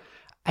lot?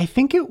 I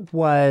think it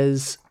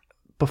was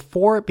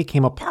before it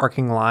became a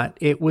parking lot.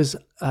 It was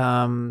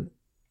a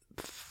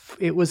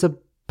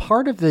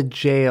part of the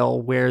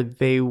jail where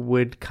they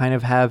would kind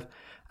of have,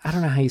 I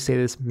don't know how you say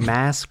this,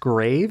 mass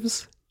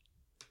graves.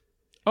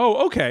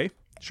 Oh, okay.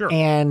 Sure.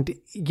 And,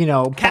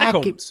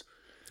 Catacombs.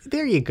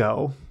 There you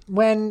go.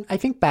 I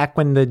think back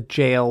when the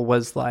jail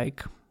was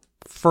like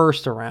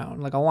first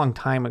around, like a long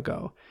time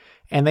ago,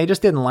 and they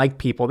just didn't like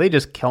people. They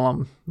just kill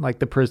them, like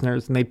the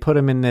prisoners, and they put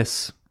them in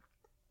this,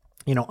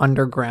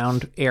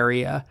 underground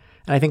area.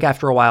 And I think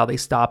after a while they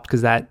stopped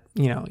because that,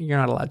 you're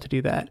not allowed to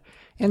do that.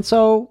 And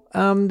so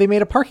they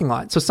made a parking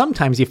lot. So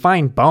sometimes you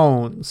find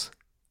bones.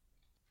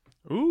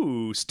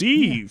 Ooh,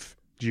 Steve.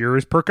 Yeah. Did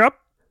yours perk up?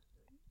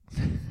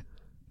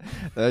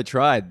 I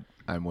tried.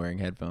 I'm wearing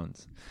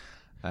headphones.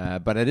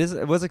 But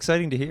it was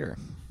exciting to hear.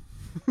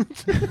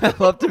 I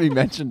love to be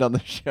mentioned on the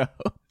show.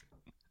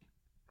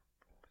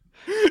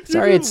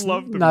 Sorry, it's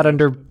not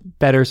under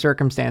better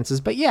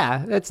circumstances, but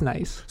yeah, that's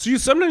nice. So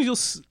sometimes you'll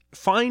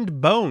find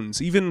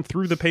bones even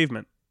through the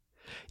pavement.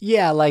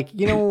 Yeah, like,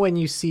 when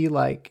you see,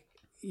 like,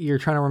 you're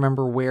trying to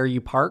remember where you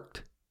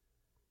parked.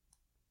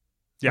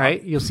 Yeah.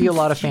 Right? You'll see a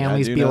lot of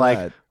families be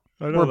like,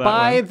 we're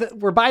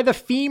by the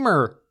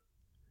femur.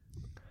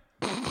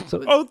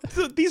 So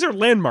These are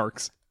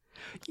landmarks.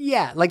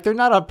 yeah, like they're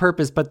not on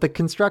purpose, but the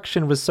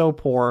construction was so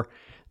poor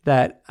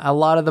that a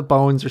lot of the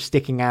bones are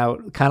sticking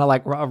out, kind of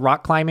like a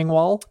rock climbing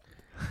wall.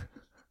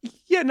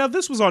 Yeah, now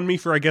this was on me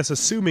for, I guess,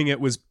 assuming it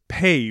was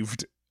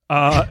paved.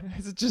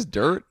 Is it just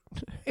dirt?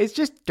 It's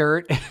just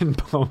dirt and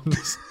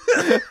bones.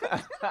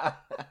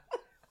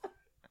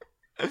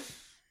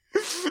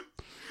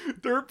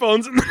 Dirt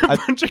bones and a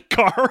bunch of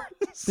cars.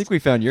 I think we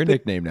found your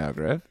nickname now,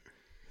 Griff.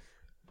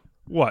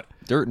 What?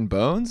 Dirt and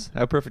Bones?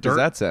 How perfect does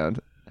that sound?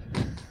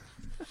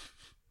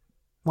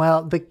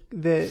 Well,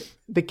 the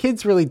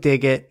kids really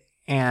dig it,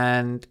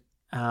 and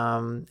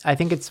I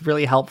think it's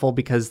really helpful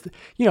because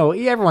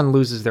everyone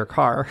loses their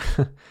car,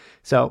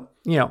 so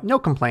no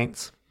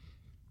complaints.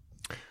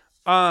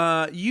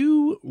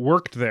 You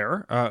worked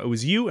there. It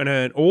was you and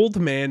an old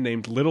man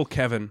named Little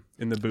Kevin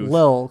in the booth.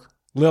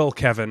 Lil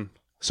Kevin.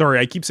 Sorry,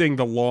 I keep saying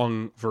the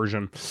long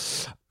version.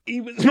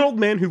 He was an old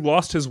man who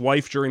lost his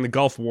wife during the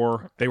Gulf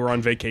War. They were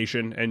on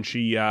vacation, and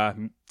she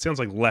sounds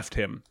like left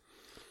him.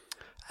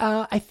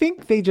 I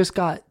think they just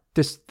got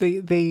this.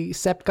 They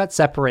got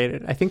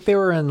separated. I think they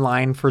were in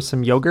line for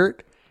some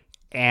yogurt,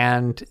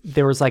 and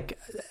there was like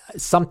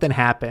something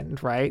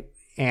happened, right?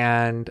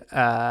 And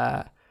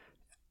I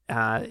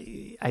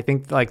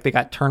think like they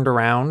got turned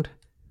around,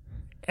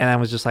 and I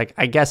was just like,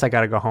 I guess I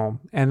got to go home.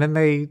 And then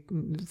they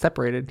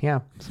separated.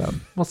 Yeah, so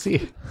we'll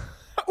see.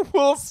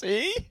 We'll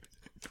see.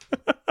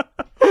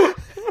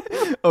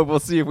 Oh, we'll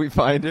see if we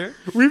find her.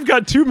 We've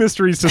got 2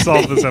 mysteries to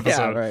solve this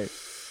episode. Yeah, right.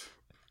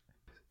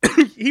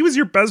 He was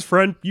your best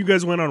friend. You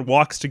guys went on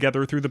walks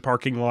together through the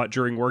parking lot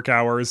during work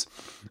hours.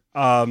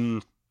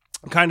 Kind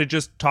of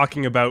just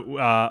talking about,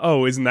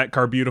 isn't that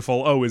car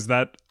beautiful? Oh, is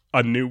that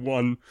a new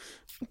one?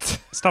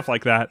 Stuff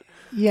like that.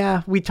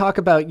 Yeah, we talk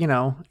about,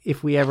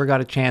 if we ever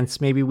got a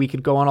chance, maybe we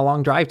could go on a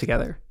long drive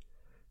together.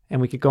 And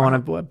we could go on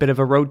a bit of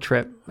a road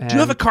trip. Do you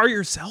have a car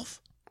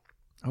yourself?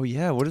 Oh,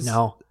 yeah. What is...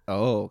 No.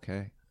 Oh,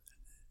 okay.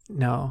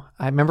 No.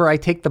 I remember I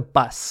take the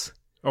bus.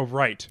 Oh,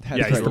 right. That's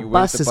Yeah, right. The You went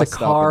bus to the is a bus stop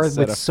car and set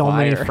with a so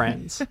many fire.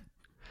 friends.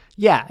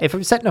 Yeah, if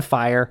I'm setting a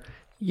fire,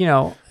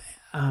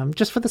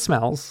 just for the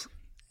smells.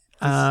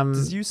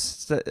 Does you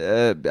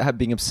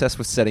being obsessed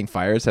with setting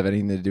fires have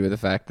anything to do with the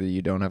fact that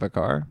you don't have a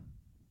car?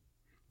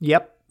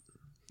 Yep.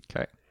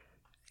 Okay.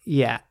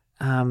 Yeah.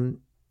 Do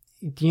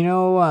you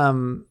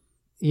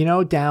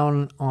know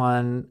down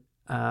on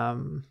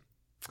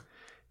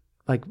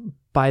like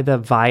by the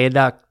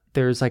viaduct,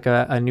 there's like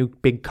a new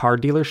big car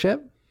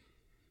dealership?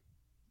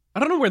 I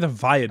don't know where the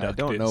viaduct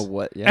is. I don't know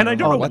what... Yeah, and I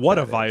don't know what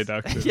a that is.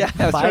 viaduct is. Yeah,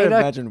 I was trying to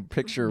imagine,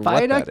 picture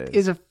Viaduct what that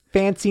is. a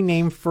fancy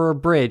name for a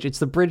bridge. It's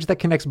the bridge that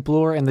connects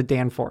Bloor and the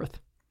Danforth.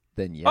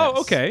 Then yes. Oh,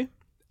 okay.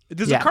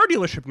 There's a car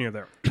dealership near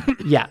there.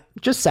 Yeah,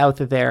 just south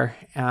of there.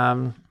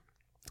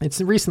 It's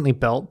recently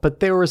built,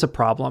 but there was a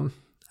problem.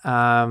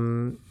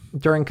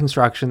 During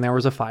construction, there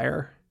was a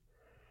fire.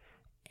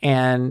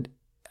 And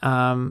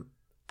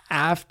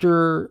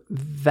after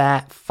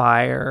that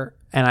fire,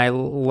 and I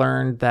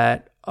learned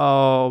that,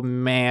 oh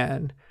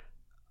man,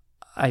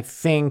 I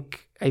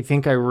think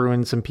I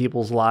ruined some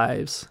people's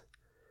lives.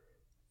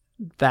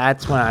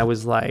 That's when I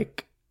was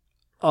like,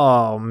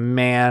 oh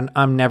man,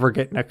 I'm never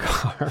getting a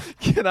car.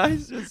 Can I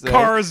just say,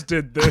 Cars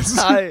did this.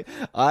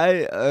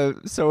 I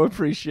so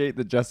appreciate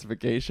the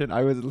justification.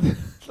 I was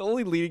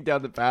only leading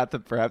down the path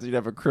of perhaps you'd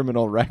have a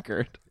criminal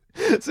record,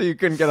 so you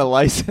couldn't get a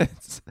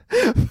license.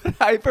 But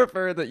I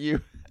prefer that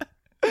you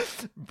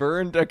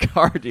burned a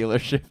car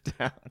dealership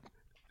down.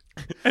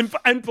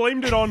 and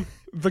blamed it on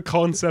the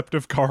concept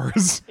of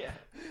cars. Yeah.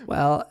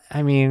 Well,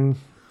 I mean,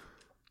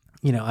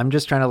 I'm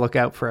just trying to look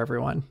out for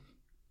everyone.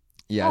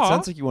 Yeah, it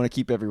sounds like you want to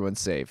keep everyone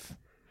safe.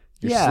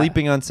 You're Yeah.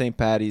 sleeping on St.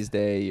 Patty's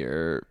Day.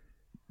 You're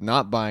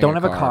not buying Don't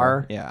have a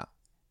car. Yeah.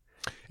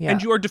 Yeah.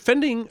 And you are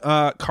defending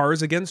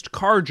cars against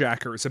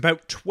carjackers.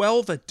 About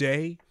 12 a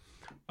day.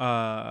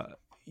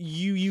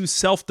 You use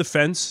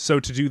self-defense. So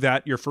to do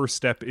that, your first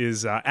step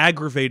is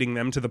aggravating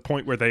them to the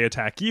point where they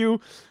attack you.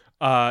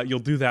 You'll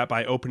do that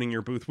by opening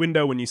your booth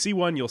window. When you see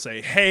one, you'll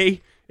say,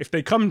 hey. If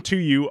they come to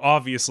you,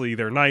 obviously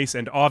they're nice.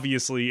 And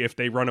obviously, if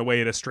they run away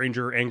at a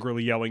stranger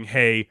angrily yelling,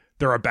 hey,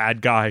 they're a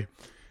bad guy.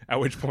 At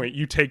which point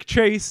you take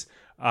chase.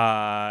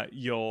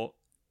 You'll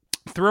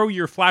throw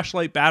your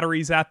flashlight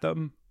batteries at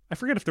them. I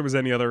forget if there was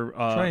any other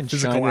Try and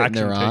physical shine it in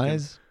action their taken.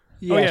 eyes.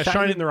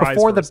 Shine it in their eyes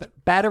Before first. the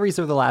batteries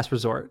are the last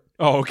resort.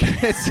 Oh,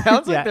 okay. It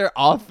sounds Yeah. like they're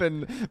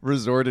often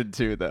resorted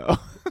to, though.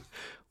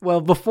 Well,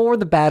 before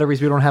the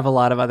batteries, we don't have a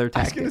lot of other I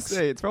was tactics. going to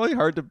say, it's probably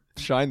hard to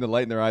shine the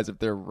light in their eyes if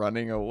they're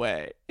running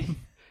away.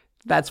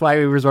 That's why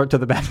we resort to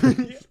the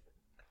batteries.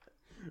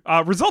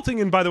 Resulting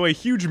in, by the way,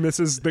 huge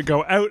misses that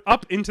go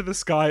up into the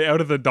sky, out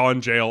of the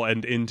Dawn jail,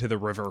 and into the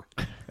river.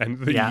 And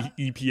the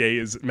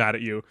EPA is mad at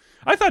you.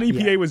 I thought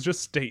EPA was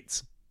just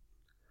states.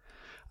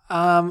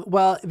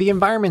 Well, the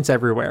environment's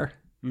everywhere.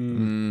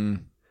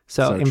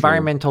 So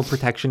Environmental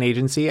Protection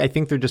Agency, I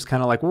think they're just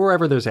kind of like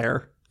wherever there's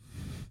air.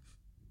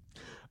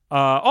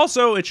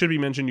 Also, it should be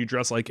mentioned you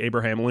dress like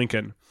Abraham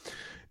Lincoln.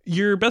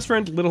 Your best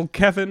friend, Little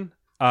Kevin.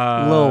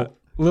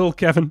 Little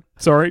Kevin,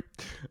 sorry.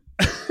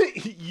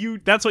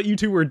 that's what you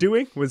two were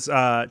doing, was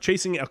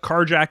chasing a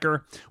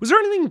carjacker. Was there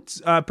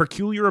anything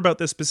peculiar about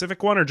this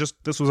specific one, or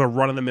just this was a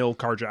run-of-the-mill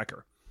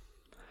carjacker?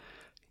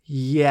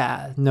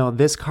 Yeah, no,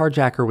 this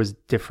carjacker was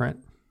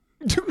different.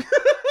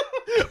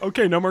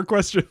 Okay, no more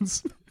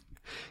questions.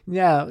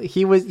 Yeah,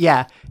 he was.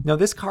 Yeah, no,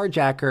 this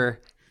carjacker,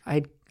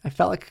 I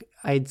felt like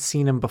I'd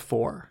seen him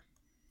before.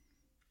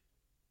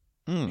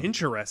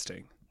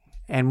 Interesting.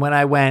 And when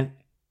I went,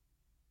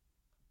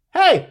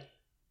 hey,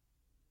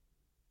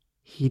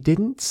 he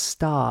didn't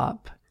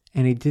stop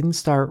and he didn't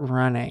start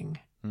running.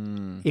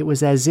 It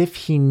was as if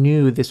he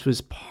knew this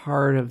was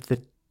part of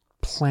the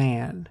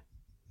plan.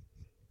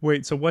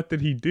 Wait, so what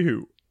did he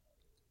do?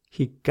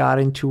 He got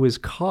into his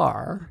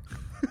car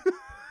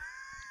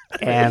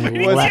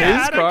and Was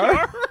left. his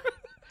car?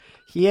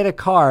 He had a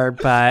car,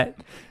 but,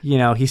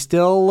 he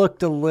still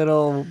looked a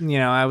little,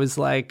 I was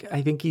like,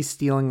 I think he's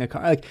stealing a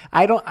car. Like,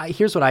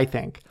 here's what I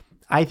think.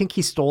 I think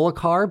he stole a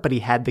car, but he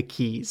had the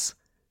keys.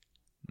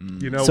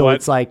 You know So what?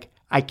 it's like,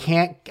 I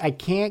can't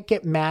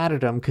get mad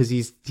at him because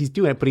he's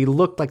doing it, but he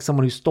looked like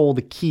someone who stole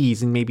the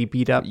keys and maybe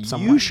beat up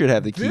someone. You should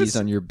have the keys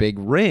on your big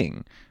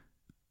ring.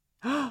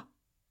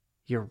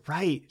 You're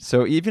right.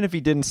 So even if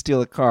he didn't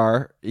steal a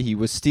car, he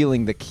was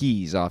stealing the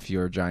keys off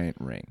your giant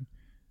ring.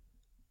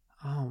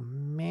 Oh,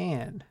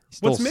 man. He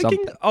stole What's making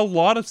something. a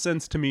lot of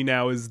sense to me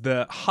now is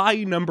the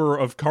high number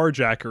of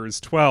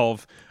carjackers,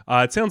 12.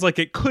 It sounds like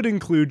it could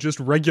include just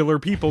regular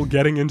people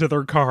getting into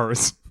their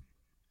cars.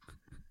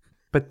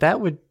 But that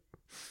would...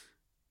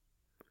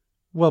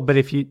 Well, but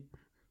if you...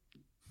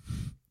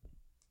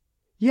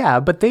 Yeah,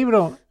 but they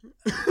don't...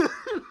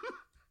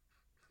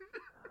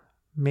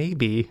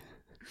 Maybe.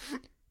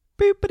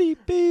 Boopity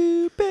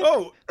boop.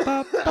 Oh,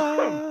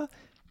 Ba-ba.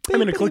 I'm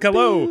going to click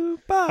hello.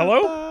 Ba-ba.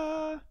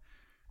 Hello?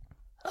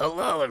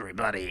 Hello,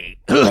 everybody.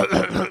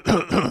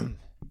 Sound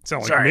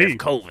like Sorry, I me. have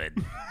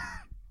COVID.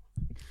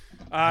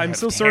 I'm I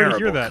so have sorry to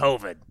hear terrible that.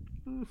 COVID.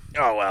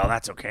 Oh well,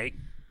 that's okay.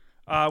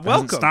 Welcome.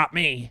 Doesn't stop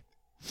me.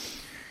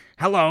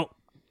 Hello,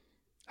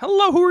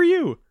 Hello, who are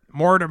you?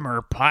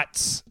 Mortimer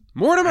Putz.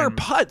 Mortimer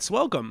Putz,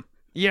 welcome.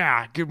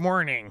 Yeah, good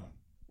morning.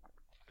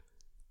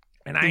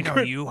 And I know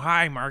Good. you.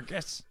 Hi,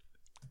 Marcus.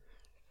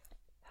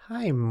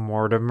 Hi,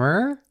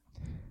 Mortimer.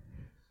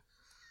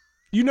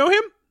 You know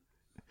him?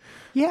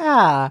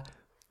 Yeah.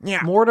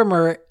 Yeah.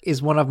 Mortimer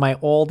is one of my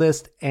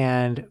oldest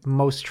and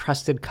most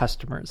trusted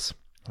customers.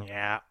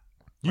 Yeah.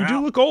 You do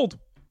Well- look old.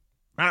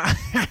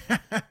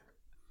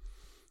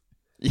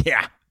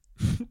 Yeah.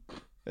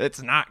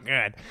 It's not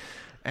good.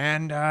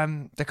 And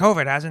the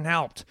COVID hasn't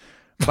helped.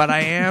 But I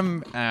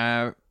am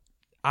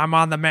I'm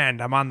on the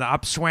mend. I'm on the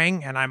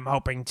upswing, and I'm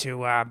hoping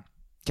to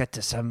get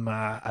to some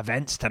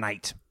events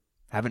tonight.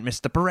 Haven't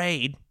missed the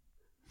parade.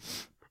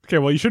 Okay,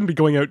 well, you shouldn't be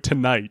going out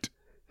tonight.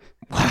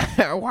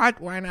 What?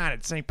 Why not?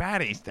 It's St.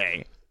 Patty's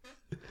Day.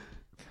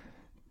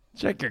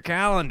 Check your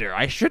calendar.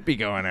 I should be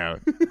going out.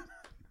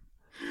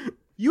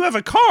 You have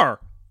a car.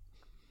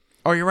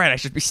 Oh, you're right. I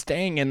should be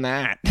staying in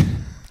that.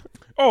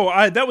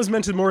 Oh, that was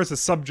meant more as a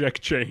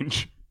subject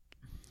change.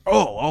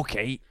 Oh,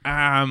 okay.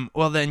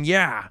 Well then,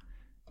 yeah.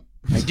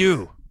 I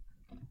do.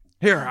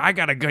 Here, I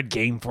got a good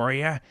game for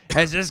you.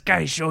 Has this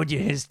guy showed you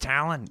his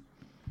talent?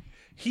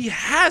 He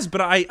has,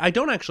 but I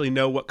don't actually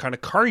know what kind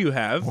of car you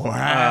have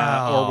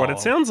Wow. or what it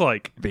sounds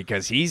like.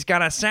 Because he's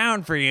got a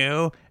sound for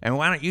you. And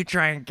why don't you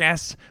try and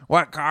guess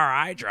what car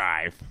I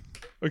drive?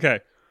 Okay.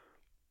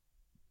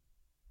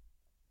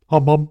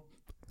 Mom.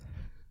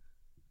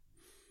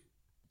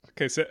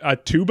 Okay, so a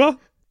tuba?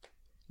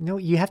 No,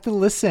 you have to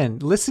listen.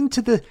 Listen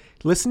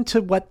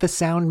to what the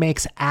sound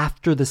makes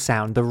after the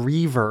sound, the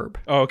reverb.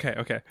 Oh,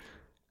 okay.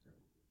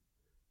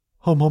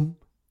 Hum. Hum.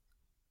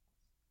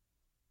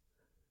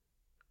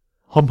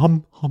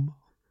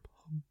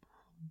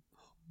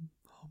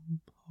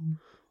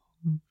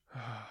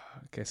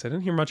 Okay, so I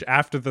didn't hear much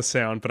after the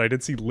sound, but I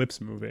did see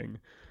lips moving.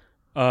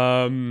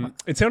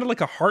 It sounded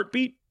like a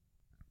heartbeat.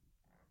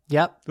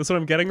 Yep. That's what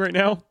I'm getting right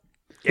now.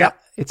 Yep.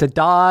 It's a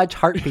Dodge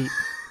heartbeat.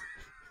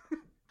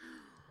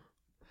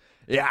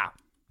 Yeah.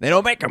 They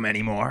don't make them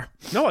anymore.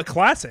 No, a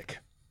classic.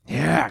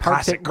 Yeah, Parked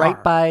classic it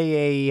car.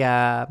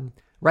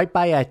 right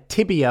by a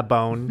tibia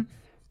bone,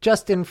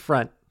 just in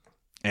front.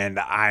 And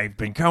I've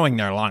been going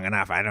there long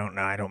enough. I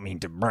don't mean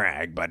to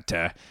brag, but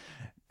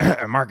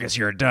Marcus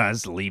here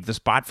does leave the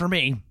spot for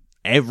me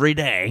every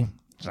day.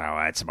 So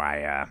it's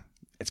my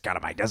it's kind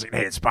of my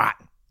designated spot.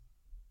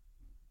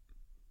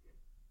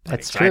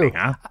 That's Exciting, true.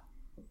 huh?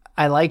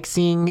 I like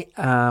seeing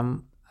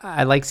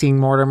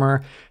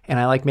Mortimer, and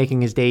I like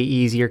making his day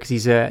easier because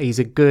he's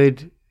a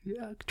good,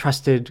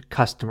 trusted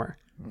customer.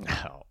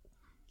 Oh.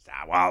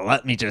 Well,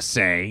 let me just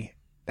say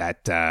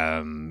that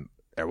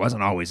it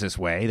wasn't always this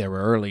way. There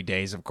were early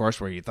days, of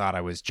course, where you thought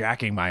I was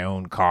jacking my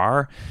own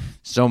car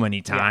so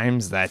many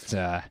times that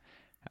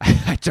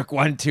I took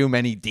one too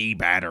many D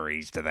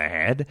batteries to the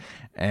head,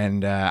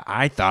 and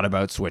I thought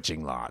about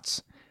switching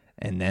lots.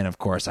 And then, of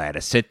course, I had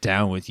to sit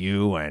down with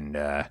you and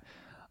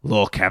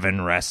little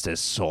Kevin, rest his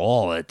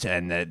soul.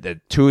 And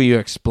the two of you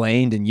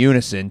explained in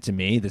unison to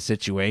me the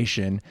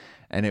situation,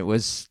 and it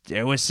was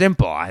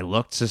simple. I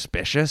looked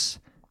suspicious,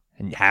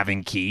 and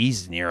having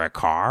keys near a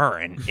car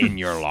and in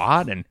your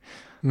lot, and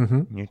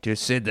you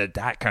just said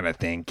that kind of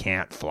thing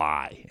can't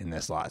fly in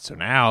this lot. So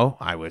now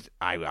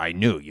I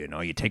knew,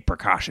 you take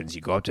precautions.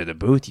 You go up to the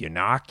booth, you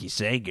knock, you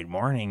say good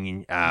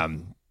morning.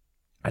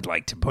 I'd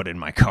like to put in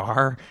my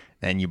car.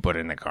 Then you put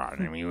in the car.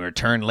 And when you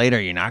return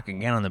later, you knock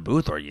again on the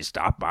booth, or you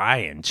stop by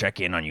and check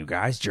in on you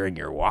guys during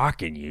your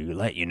walk, and you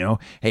let you know,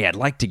 hey, I'd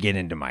like to get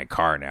into my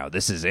car now.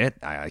 This is it.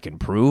 I can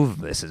prove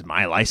this is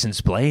my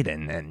license plate,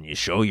 and then you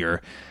show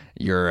your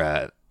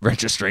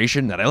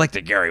registration that I like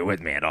to carry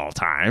with me at all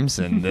times,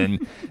 and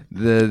then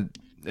the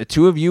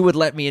two of you would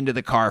let me into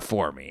the car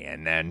for me,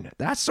 and then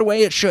that's the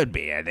way it should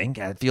be. I think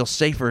I feel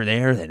safer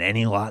there than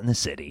any lot in the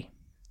city.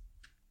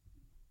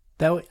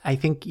 I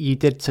think you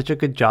did such a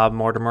good job,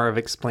 Mortimer, of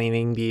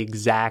explaining the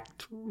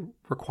exact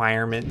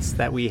requirements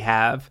that we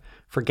have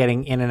for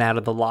getting in and out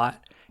of the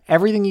lot.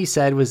 Everything you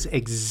said was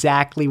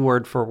exactly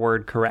word for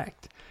word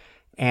correct.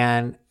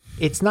 And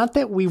it's not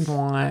that we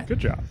want Good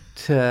job.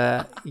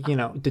 to,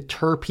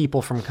 deter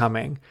people from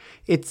coming.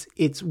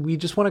 It's we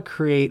just want to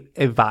create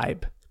a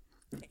vibe.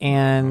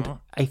 And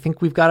I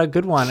think we've got a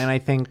good one. And I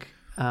think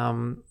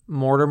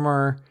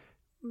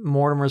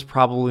Mortimer's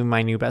probably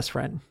my new best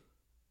friend.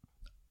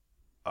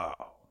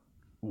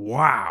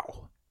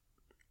 Wow.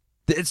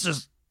 This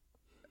is...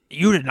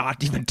 You did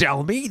not even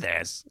tell me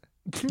this.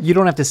 You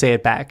don't have to say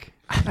it back.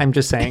 I'm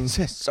just saying.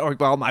 Sorry,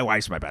 well, my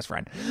wife's my best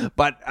friend.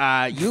 But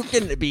you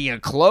can be a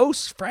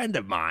close friend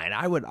of mine.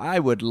 I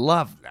would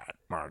love that,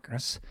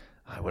 Marcus.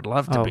 I would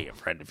love to be a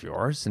friend of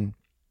yours. And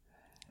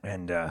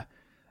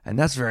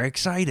that's very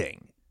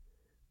exciting.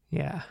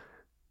 Yeah.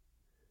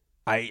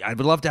 I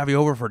would love to have you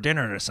over for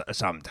dinner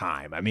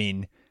sometime. I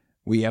mean,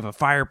 we have a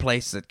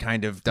fireplace that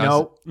kind of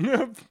does...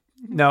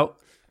 No.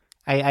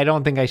 I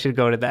don't think I should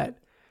go to that.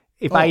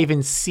 If I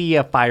even see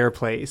a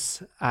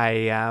fireplace,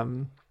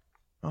 things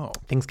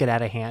get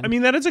out of hand. I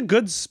mean, that is a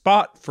good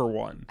spot for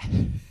one.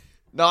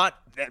 Not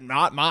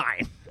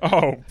mine.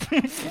 Oh.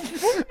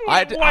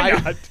 Why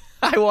not?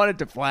 I wanted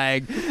to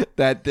flag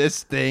that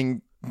this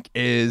thing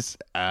is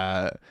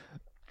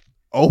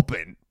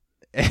open.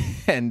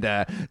 And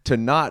to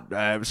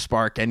not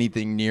spark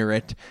anything near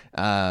it,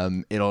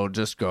 it'll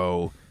just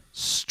go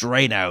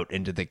straight out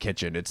into the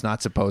kitchen. It's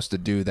not supposed to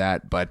do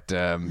that, but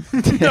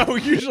no,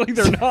 usually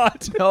they're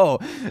not. No,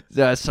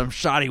 some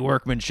shoddy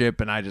workmanship,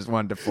 and I just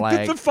wanted to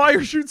flag. The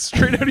fire shoots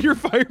straight out of your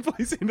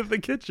fireplace into the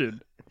kitchen.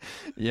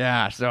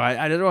 Yeah, so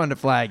I just wanted to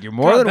flag. You're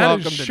more than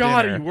welcome to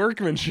shoddy dinner.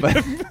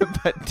 Workmanship.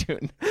 But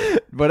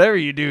whatever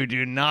you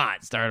do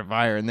not start a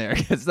fire in there,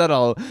 because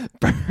that'll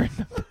burn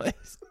the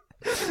place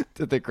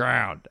to the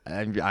ground.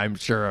 I'm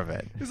sure of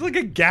it. It's like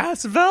a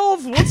gas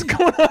valve. What's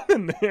going on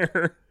in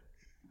there?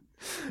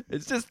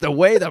 It's just the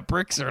way the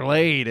bricks are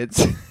laid.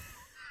 It's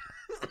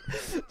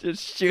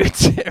just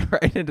shoots it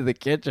right into the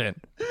kitchen.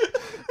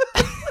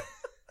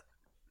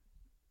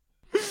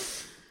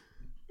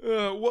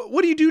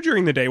 What do you do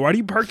during the day? Why do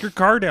you park your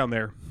car down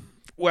there?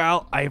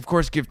 Well, I of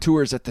course give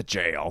tours at the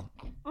jail.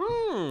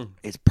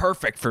 It's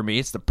perfect for me.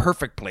 It's the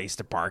perfect place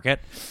to park it.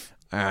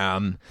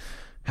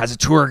 Has a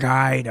tour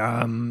guide.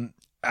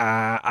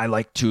 I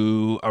like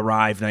to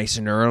arrive nice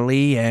and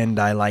early, and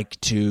I like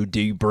to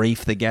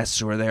debrief the guests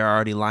who are there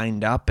already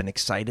lined up and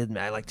excited.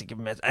 I like to give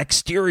them an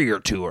exterior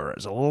tour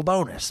as a little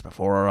bonus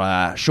before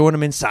showing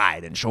them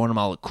inside and showing them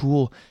all the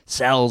cool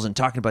cells and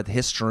talking about the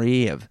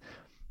history of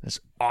this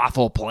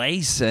awful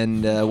place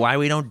and why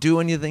we don't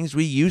do any of the things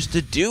we used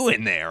to do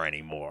in there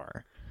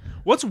anymore.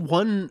 What's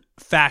one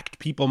fact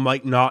people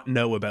might not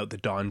know about the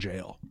Don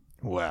Jail?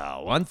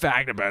 Well, one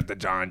fact about the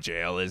Don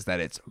Jail is that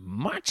it's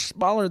much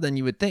smaller than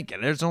you would think,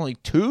 and there's only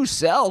 2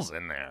 cells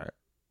in there.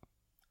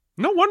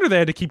 No wonder they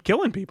had to keep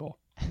killing people.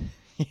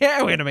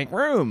 Yeah, we had to make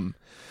room.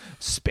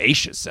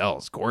 Spacious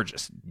cells,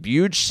 gorgeous,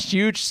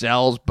 huge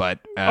cells,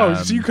 but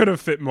so you could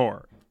have fit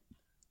more.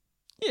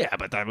 Yeah,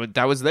 but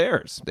that was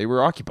theirs. They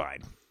were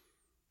occupied.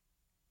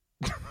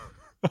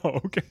 Oh,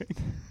 okay.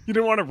 You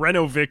didn't want to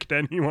renovict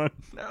anyone.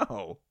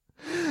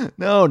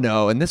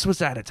 No, and this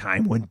was at a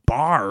time when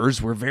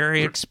bars were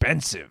very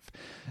expensive,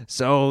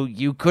 so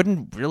you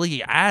couldn't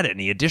really add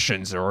any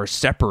additions or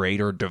separate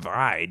or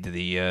divide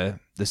the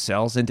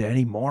cells into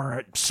any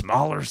more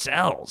smaller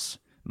cells,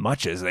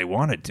 much as they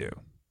wanted to.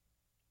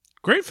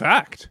 Great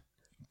fact.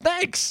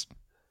 Thanks.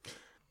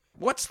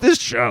 What's this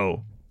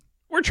show?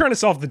 We're trying to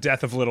solve the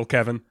death of little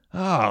Kevin.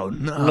 Oh,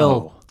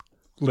 no.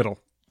 Little.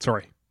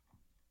 Sorry.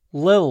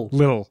 Lil.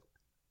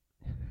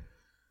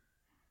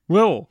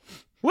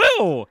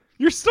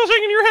 You're still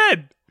shaking your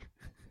head.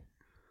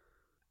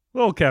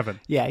 Little Kevin.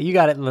 Yeah, you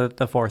got it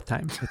the fourth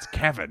time. It's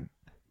Kevin.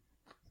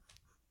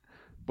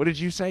 What did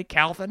you say,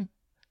 Calvin?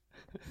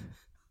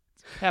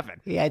 It's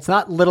Kevin. Yeah, it's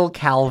not little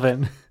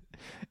Calvin.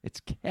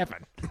 It's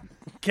Kevin.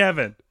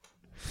 Kevin.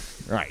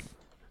 Right.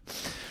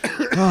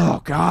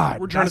 Oh, God.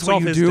 We're trying That's to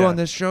solve what you his do death. on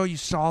this show? You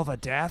solve a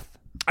death?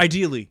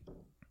 Ideally.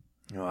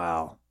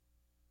 Well,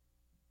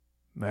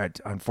 But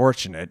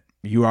unfortunate,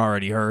 you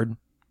already heard.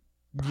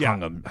 Yeah.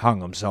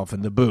 Hung himself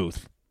in the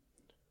booth.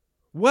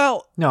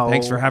 Well, No.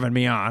 Thanks for having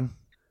me on.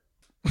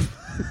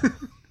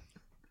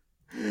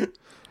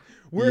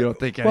 You don't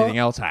think anything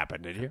else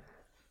happened, did you?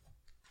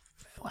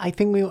 I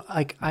think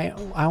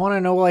I want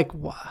to know, like,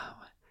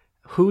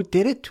 who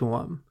did it to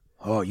him?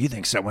 Oh, you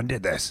think someone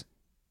did this?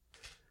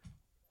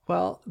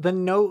 Well, the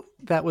note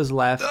that was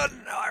left.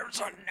 There's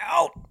a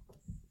note.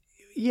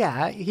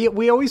 Yeah,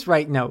 we always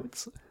write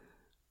notes.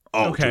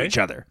 Oh, Okay. to each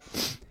other.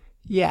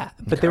 Yeah,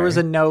 but there was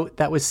a note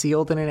that was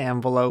sealed in an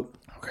envelope.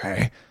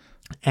 Okay.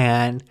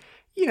 And,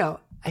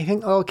 I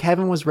think little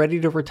Kevin was ready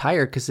to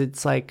retire because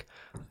it's like,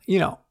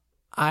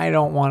 I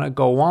don't want to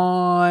go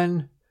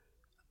on.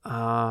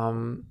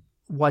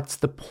 What's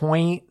the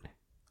point?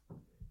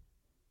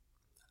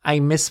 I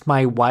miss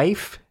my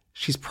wife.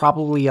 She's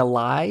probably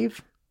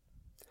alive.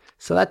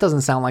 So that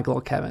doesn't sound like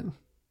little Kevin.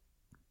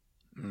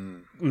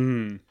 So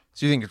you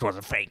think it was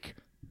a fake?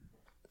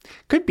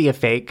 Could be a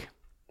fake.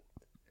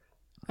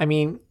 I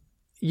mean,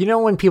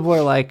 when people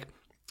are like,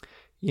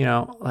 you're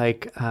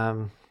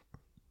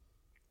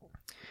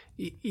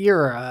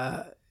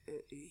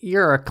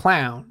a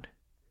clown.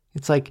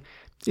 It's like,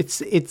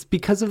 it's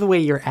because of the way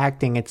you're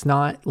acting. It's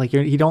not like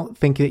you don't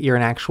think that you're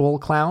an actual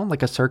clown,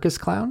 like a circus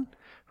clown,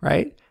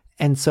 right?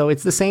 And so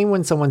it's the same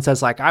when someone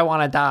says like, I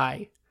want to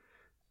die,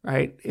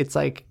 right? It's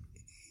like,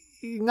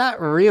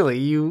 not really.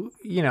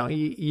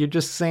 You're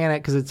just saying it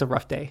because it's a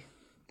rough day.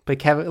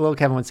 But little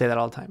Kevin would say that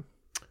all the time.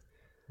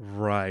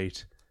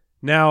 right.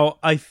 Now,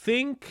 I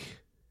think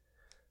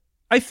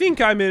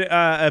I'm in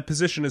a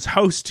position as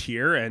host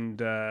here,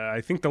 and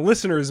I think the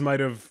listeners might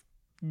have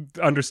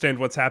understand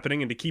what's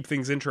happening, and to keep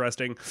things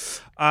interesting,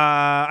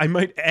 I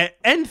might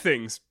end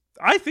things.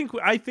 I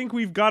think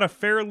we've got a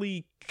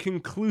fairly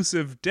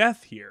conclusive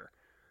death here.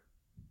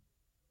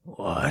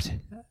 What?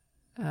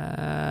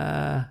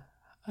 I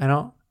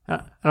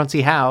don't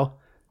see how.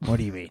 What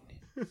do you mean?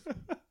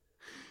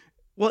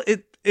 Well,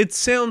 it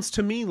sounds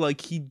to me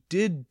like he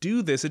did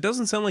do this. It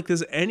doesn't sound like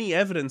there's any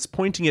evidence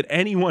pointing at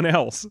anyone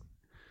else.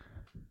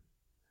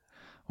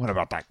 What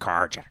about that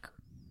carjacker?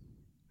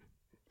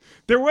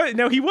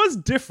 He was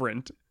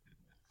different.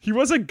 He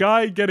was a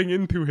guy getting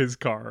into his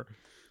car.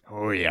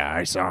 Oh, yeah,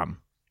 I saw him.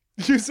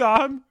 You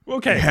saw him?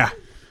 Okay. Yeah.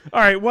 All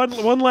right,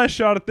 one last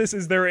shot at this.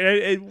 Is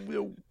there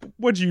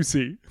what'd you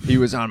see? He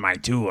was on my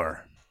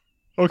tour.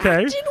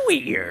 Okay.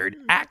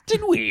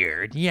 Acting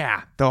weird.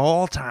 Yeah, the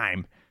whole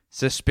time.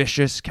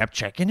 Suspicious, kept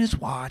checking his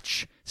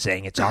watch,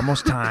 saying it's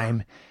almost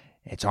time.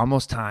 It's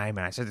almost time.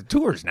 And I said, the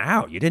tour's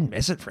now. You didn't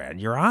miss it,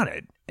 friend. You're on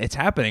it. It's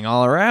happening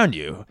all around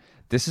you.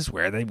 This is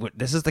where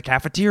this is the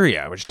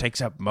cafeteria, which takes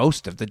up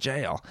most of the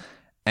jail.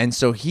 And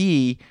so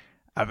he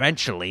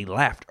eventually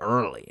left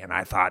early. And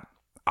I thought,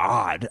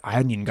 odd. I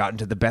hadn't even gotten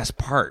to the best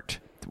part.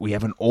 We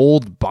have an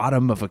old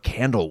bottom of a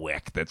candle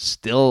wick that's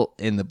still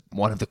in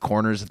one of the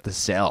corners of the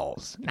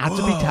cells. Not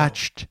to be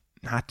touched,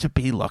 not to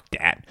be looked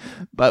at.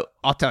 But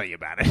I'll tell you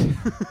about it.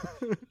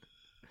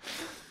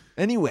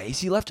 Anyways,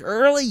 he left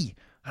early.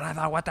 And I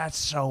thought, that's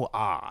so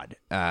odd.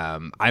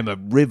 I'm a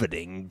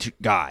riveting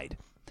guide.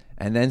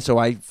 And then so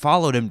I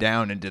followed him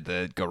down into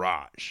the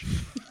garage.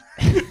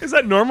 Is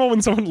that normal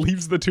when someone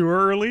leaves the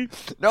tour early?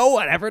 No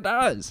one ever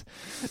does.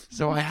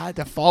 So I had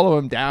to follow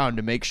him down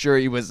to make sure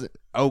he was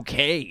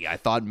okay. I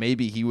thought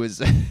maybe he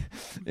was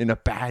in a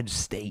bad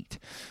state.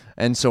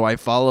 And so I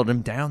followed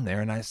him down there,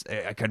 and I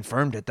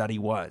confirmed it that he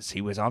was. He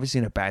was obviously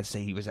in a bad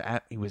state.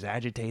 He was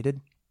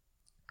agitated,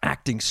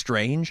 acting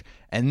strange.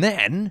 And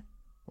then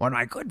when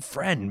my good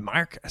friend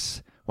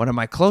Marcus, one of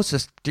my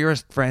closest,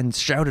 dearest friends,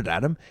 shouted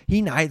at him,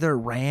 he neither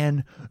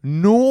ran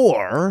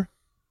nor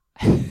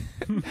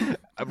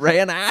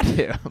ran at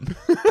him.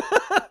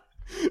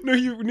 No,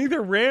 you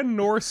neither ran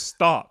nor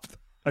stopped,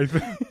 I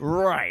think.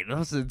 Right.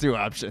 Those are the two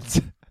options.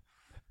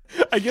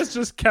 I guess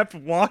just kept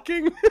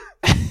walking.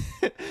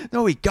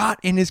 No, he got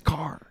in his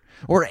car.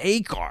 Or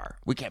a car.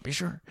 We can't be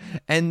sure.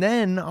 And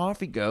then off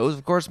he goes.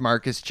 Of course,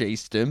 Marcus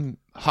chased him,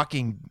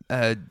 hucking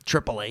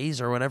AAAs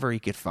or whatever he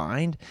could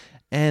find.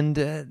 And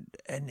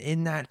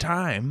in that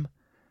time,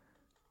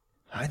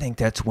 I think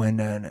that's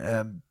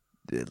when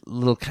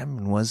little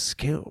Kevin was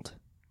killed.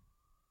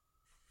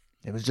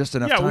 It was just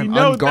enough time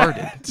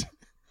unguarded. That.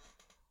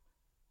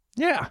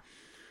 Yeah.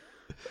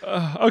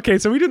 Okay,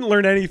 so we didn't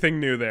learn anything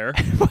new there.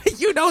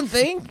 You don't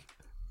think?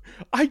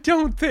 I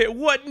don't think.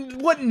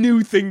 What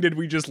new thing did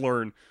we just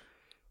learn?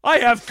 I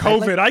have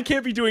COVID. I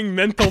can't be doing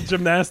mental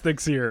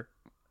gymnastics here.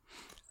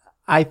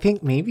 I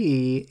think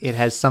maybe it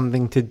has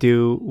something to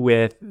do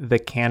with the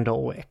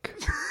candle wick.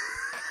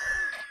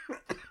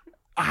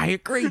 I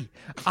agree.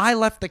 I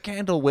left the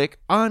candle wick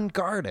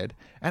unguarded,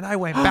 and I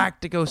went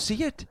back to go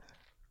see it.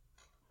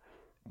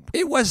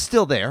 It was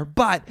still there,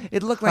 but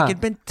it looked like it'd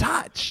been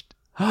touched.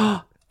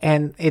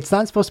 And it's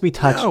not supposed to be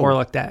touched or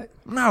looked at.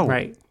 No.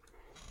 Right.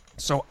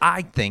 So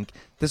I think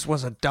this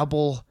was a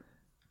double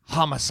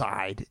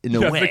homicide in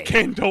a way. The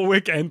candle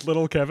wick and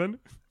little Kevin.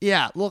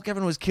 Yeah, little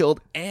Kevin was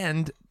killed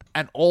and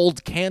an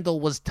old candle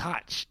was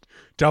touched.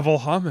 Double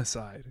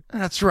homicide.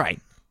 That's right.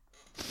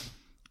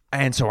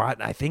 And so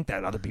I think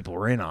that other people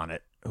were in on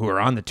it who are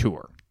on the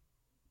tour.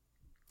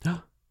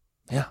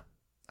 Yeah.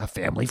 A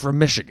family from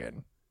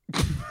Michigan.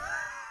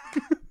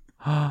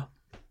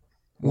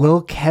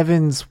 Lil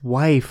Kevin's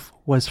wife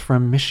was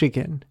from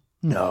Michigan.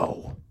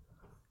 No.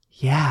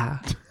 Yeah.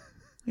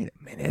 Wait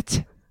a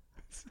minute.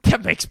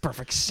 That makes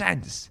perfect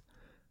sense.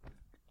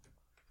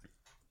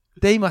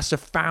 They must have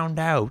found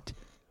out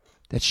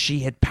that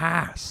she had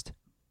passed.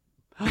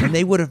 And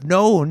they would have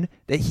known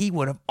that he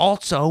would have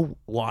also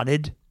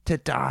wanted to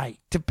die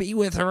to be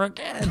with her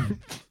again.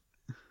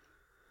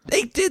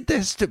 They did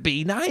this to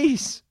be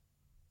nice.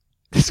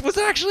 This was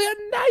actually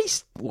a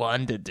nice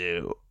one to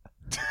do.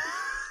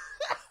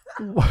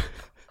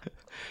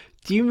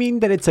 Do you mean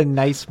that it's a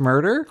nice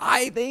murder?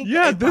 I think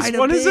this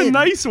one is a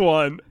nice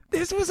one.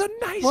 This was a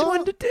nice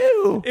one to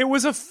do. It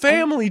was a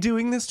family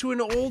doing this to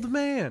an old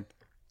man.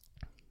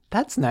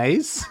 That's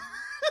nice.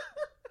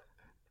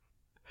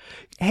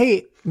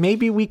 Hey,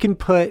 maybe we can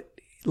put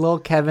Lil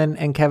Kevin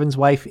and Kevin's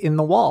wife in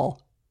the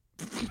wall.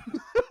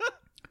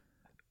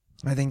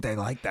 I think they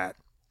like that.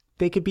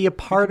 They could be a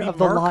part of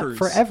the lot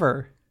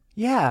forever.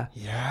 Yeah.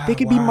 Yeah. They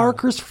could be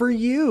markers for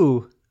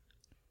you.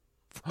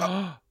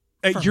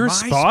 At your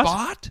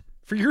spot?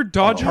 For your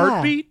Dodge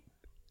heartbeat?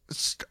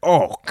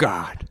 Oh,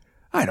 God.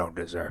 I don't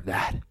deserve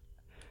that.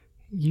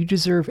 You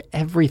deserve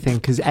everything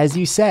because, as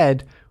you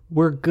said,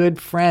 we're good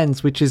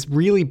friends, which is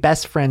really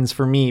best friends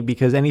for me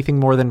because anything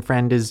more than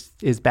friend is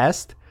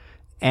best.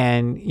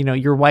 And, you know,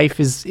 your wife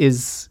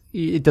is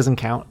it doesn't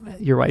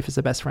count. Your wife is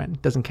the best friend.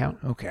 It doesn't count.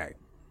 Okay.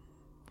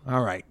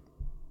 All right.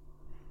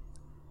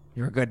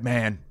 You're a good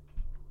man.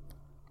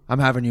 I'm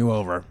having you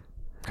over.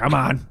 Come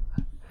on.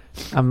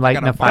 I'm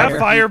lighting a fire. That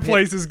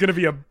fireplace is going to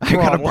be a I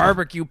got a problem.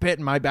 barbecue pit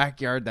in my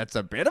backyard that's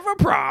a bit of a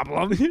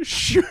problem.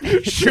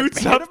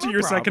 Shoots up to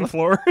your second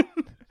floor.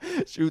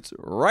 Shoots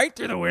right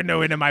through the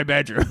window into my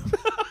bedroom.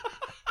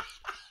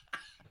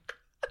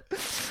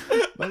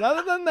 But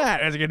other than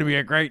that, it's going to be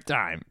a great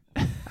time.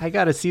 I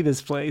got to see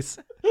this place.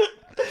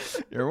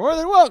 You're more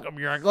than welcome.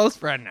 You're a close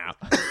friend now.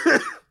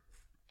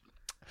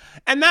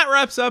 And that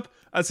wraps up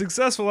a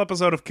successful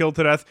episode of Killed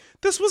to Death.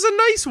 This was a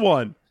nice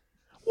one.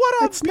 What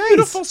a That's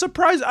beautiful nice.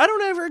 surprise. I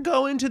don't ever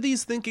go into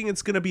these thinking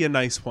it's going to be a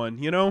nice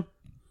one, you know?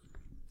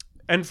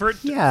 And for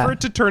it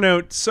to turn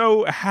out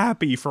so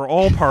happy for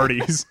all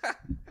parties.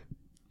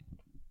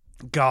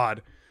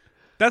 God,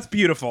 that's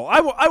beautiful. I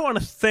want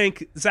to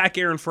thank Zach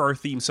Aaron for our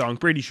theme song,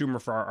 Brady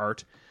Schumer for our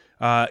art.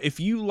 If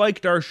you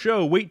liked our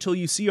show, wait till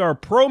you see our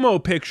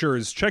promo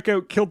pictures. Check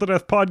out Killed to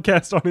Death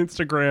Podcast on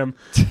Instagram.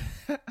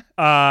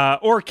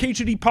 Or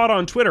KGD Pod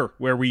on Twitter,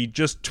 where we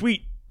just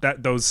tweet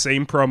those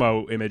same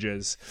promo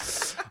images.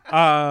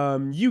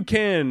 You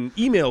can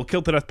email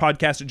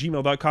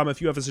killedtodeathpodcast@gmail.com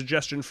if you have a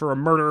suggestion for a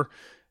murder.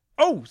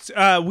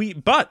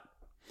 But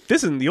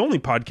this isn't the only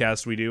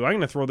podcast we do. I'm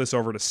going to throw this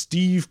over to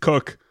Steve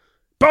Cook.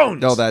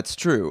 Bones! No, that's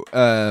true.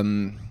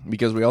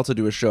 Because we also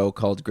do a show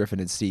called Griffin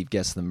and Steve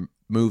Guess the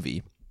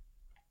Movie.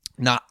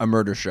 Not a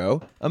murder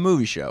show, a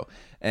movie show.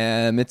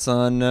 And it's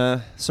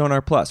on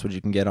Sonar Plus, which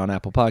you can get on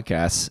Apple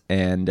Podcasts.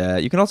 And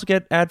you can also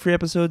get ad-free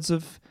episodes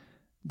of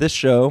this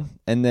show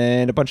and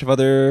then a bunch of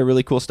other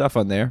really cool stuff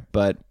on there.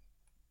 But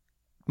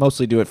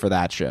mostly do it for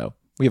that show.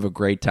 We have a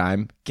great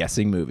time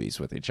guessing movies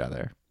with each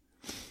other.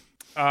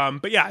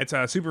 But yeah, it's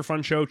a super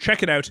fun show.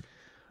 Check it out.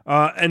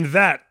 And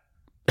that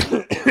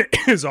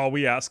is all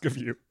we ask of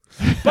you.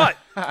 But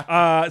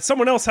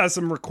someone else has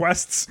some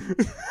requests.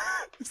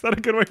 Is that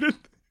a good way to...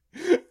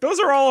 Those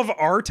are all of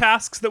our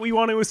tasks that we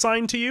want to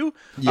assign to you.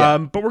 Yeah.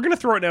 But we're going to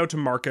throw it now to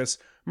Marcus.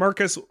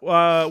 Marcus,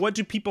 what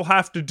do people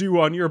have to do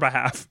on your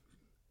behalf?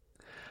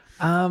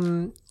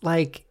 I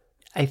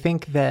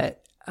think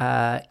that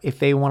if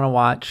they want to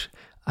watch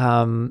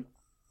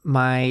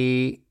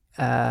my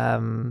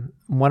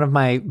one of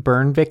my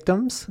burn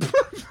victims,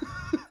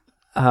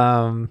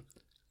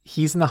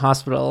 he's in the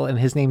hospital and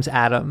his name's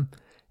Adam,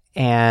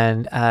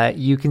 and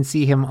you can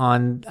see him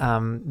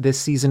on this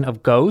season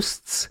of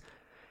Ghosts.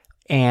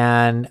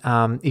 And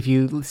if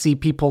you see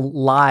people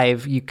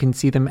live, you can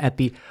see them at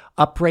the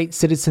Upright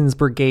Citizens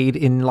Brigade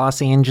in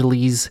Los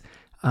Angeles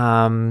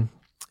in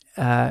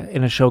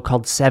a show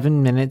called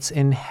 7 Minutes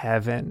in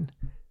Heaven.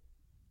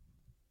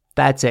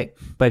 That's it.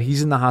 But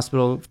he's in the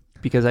hospital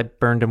because I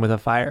burned him with a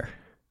fire.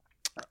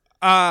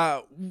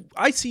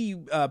 I see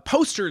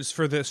posters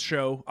for this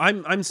show.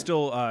 I'm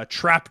still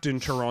trapped in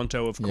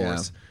Toronto, of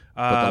course.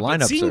 But the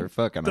lineups are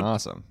fucking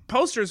awesome.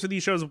 Posters for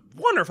these shows,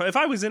 wonderful. If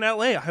I was in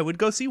LA, I would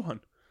go see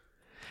one.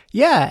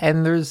 Yeah,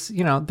 and there's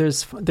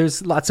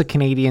lots of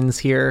Canadians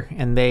here,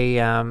 and they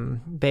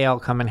all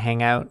come and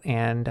hang out,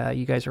 and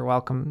you guys are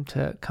welcome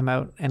to come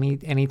out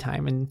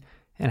anytime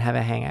and have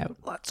a hangout.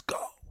 Let's go.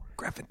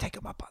 Griffin, take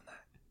him up on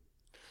that.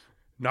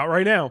 Not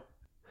right now.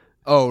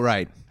 Oh,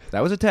 right.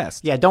 That was a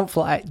test. Yeah, don't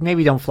fly.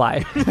 Maybe don't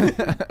fly.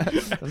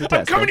 That was a I'm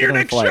test. coming to your Don't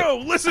next flight.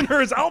 show.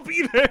 Listeners, I'll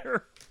be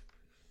there.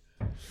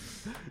 Do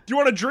you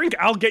want a drink?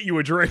 I'll get you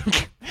a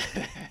drink.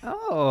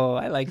 Oh,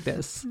 I like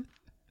this.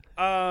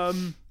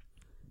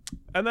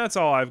 And that's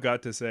all I've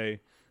got to say.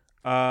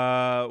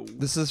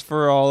 This is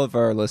for all of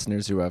our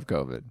listeners who have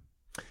COVID.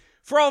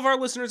 For all of our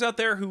listeners out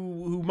there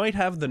who might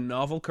have the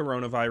novel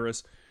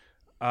coronavirus,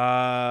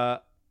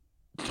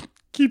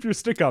 keep your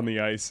stick on the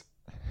ice.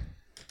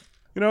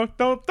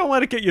 Don't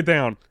let it get you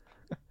down.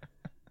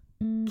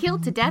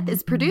 Killed to Death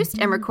is produced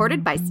and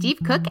recorded by Steve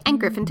Cook and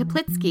Griffin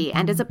Toplitsky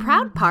and is a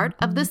proud part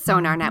of the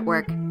Sonar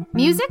Network.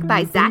 Music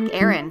by Zach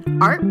Aaron.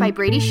 Art by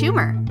Brady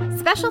Schumer.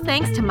 Special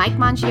thanks to Mike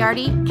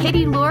Mongiardi,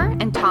 Katie Lure,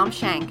 and Tom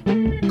Shank.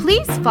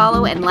 Please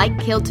follow and like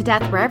Killed to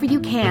Death wherever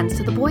you can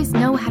so the boys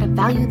know how to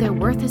value their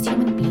worth as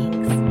human beings.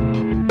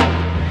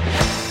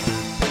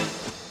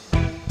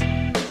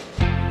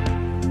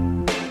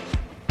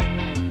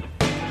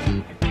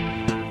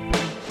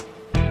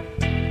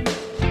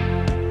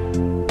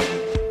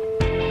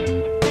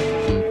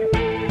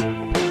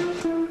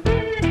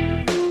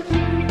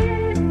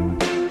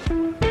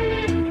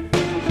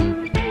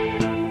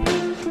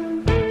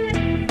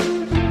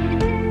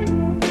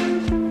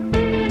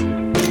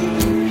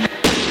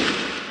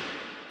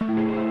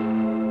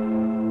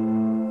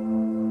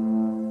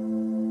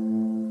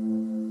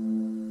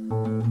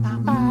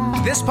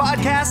 This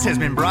podcast has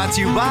been brought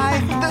to you by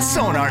the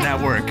Sonar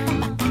Network.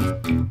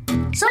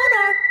 Sonar!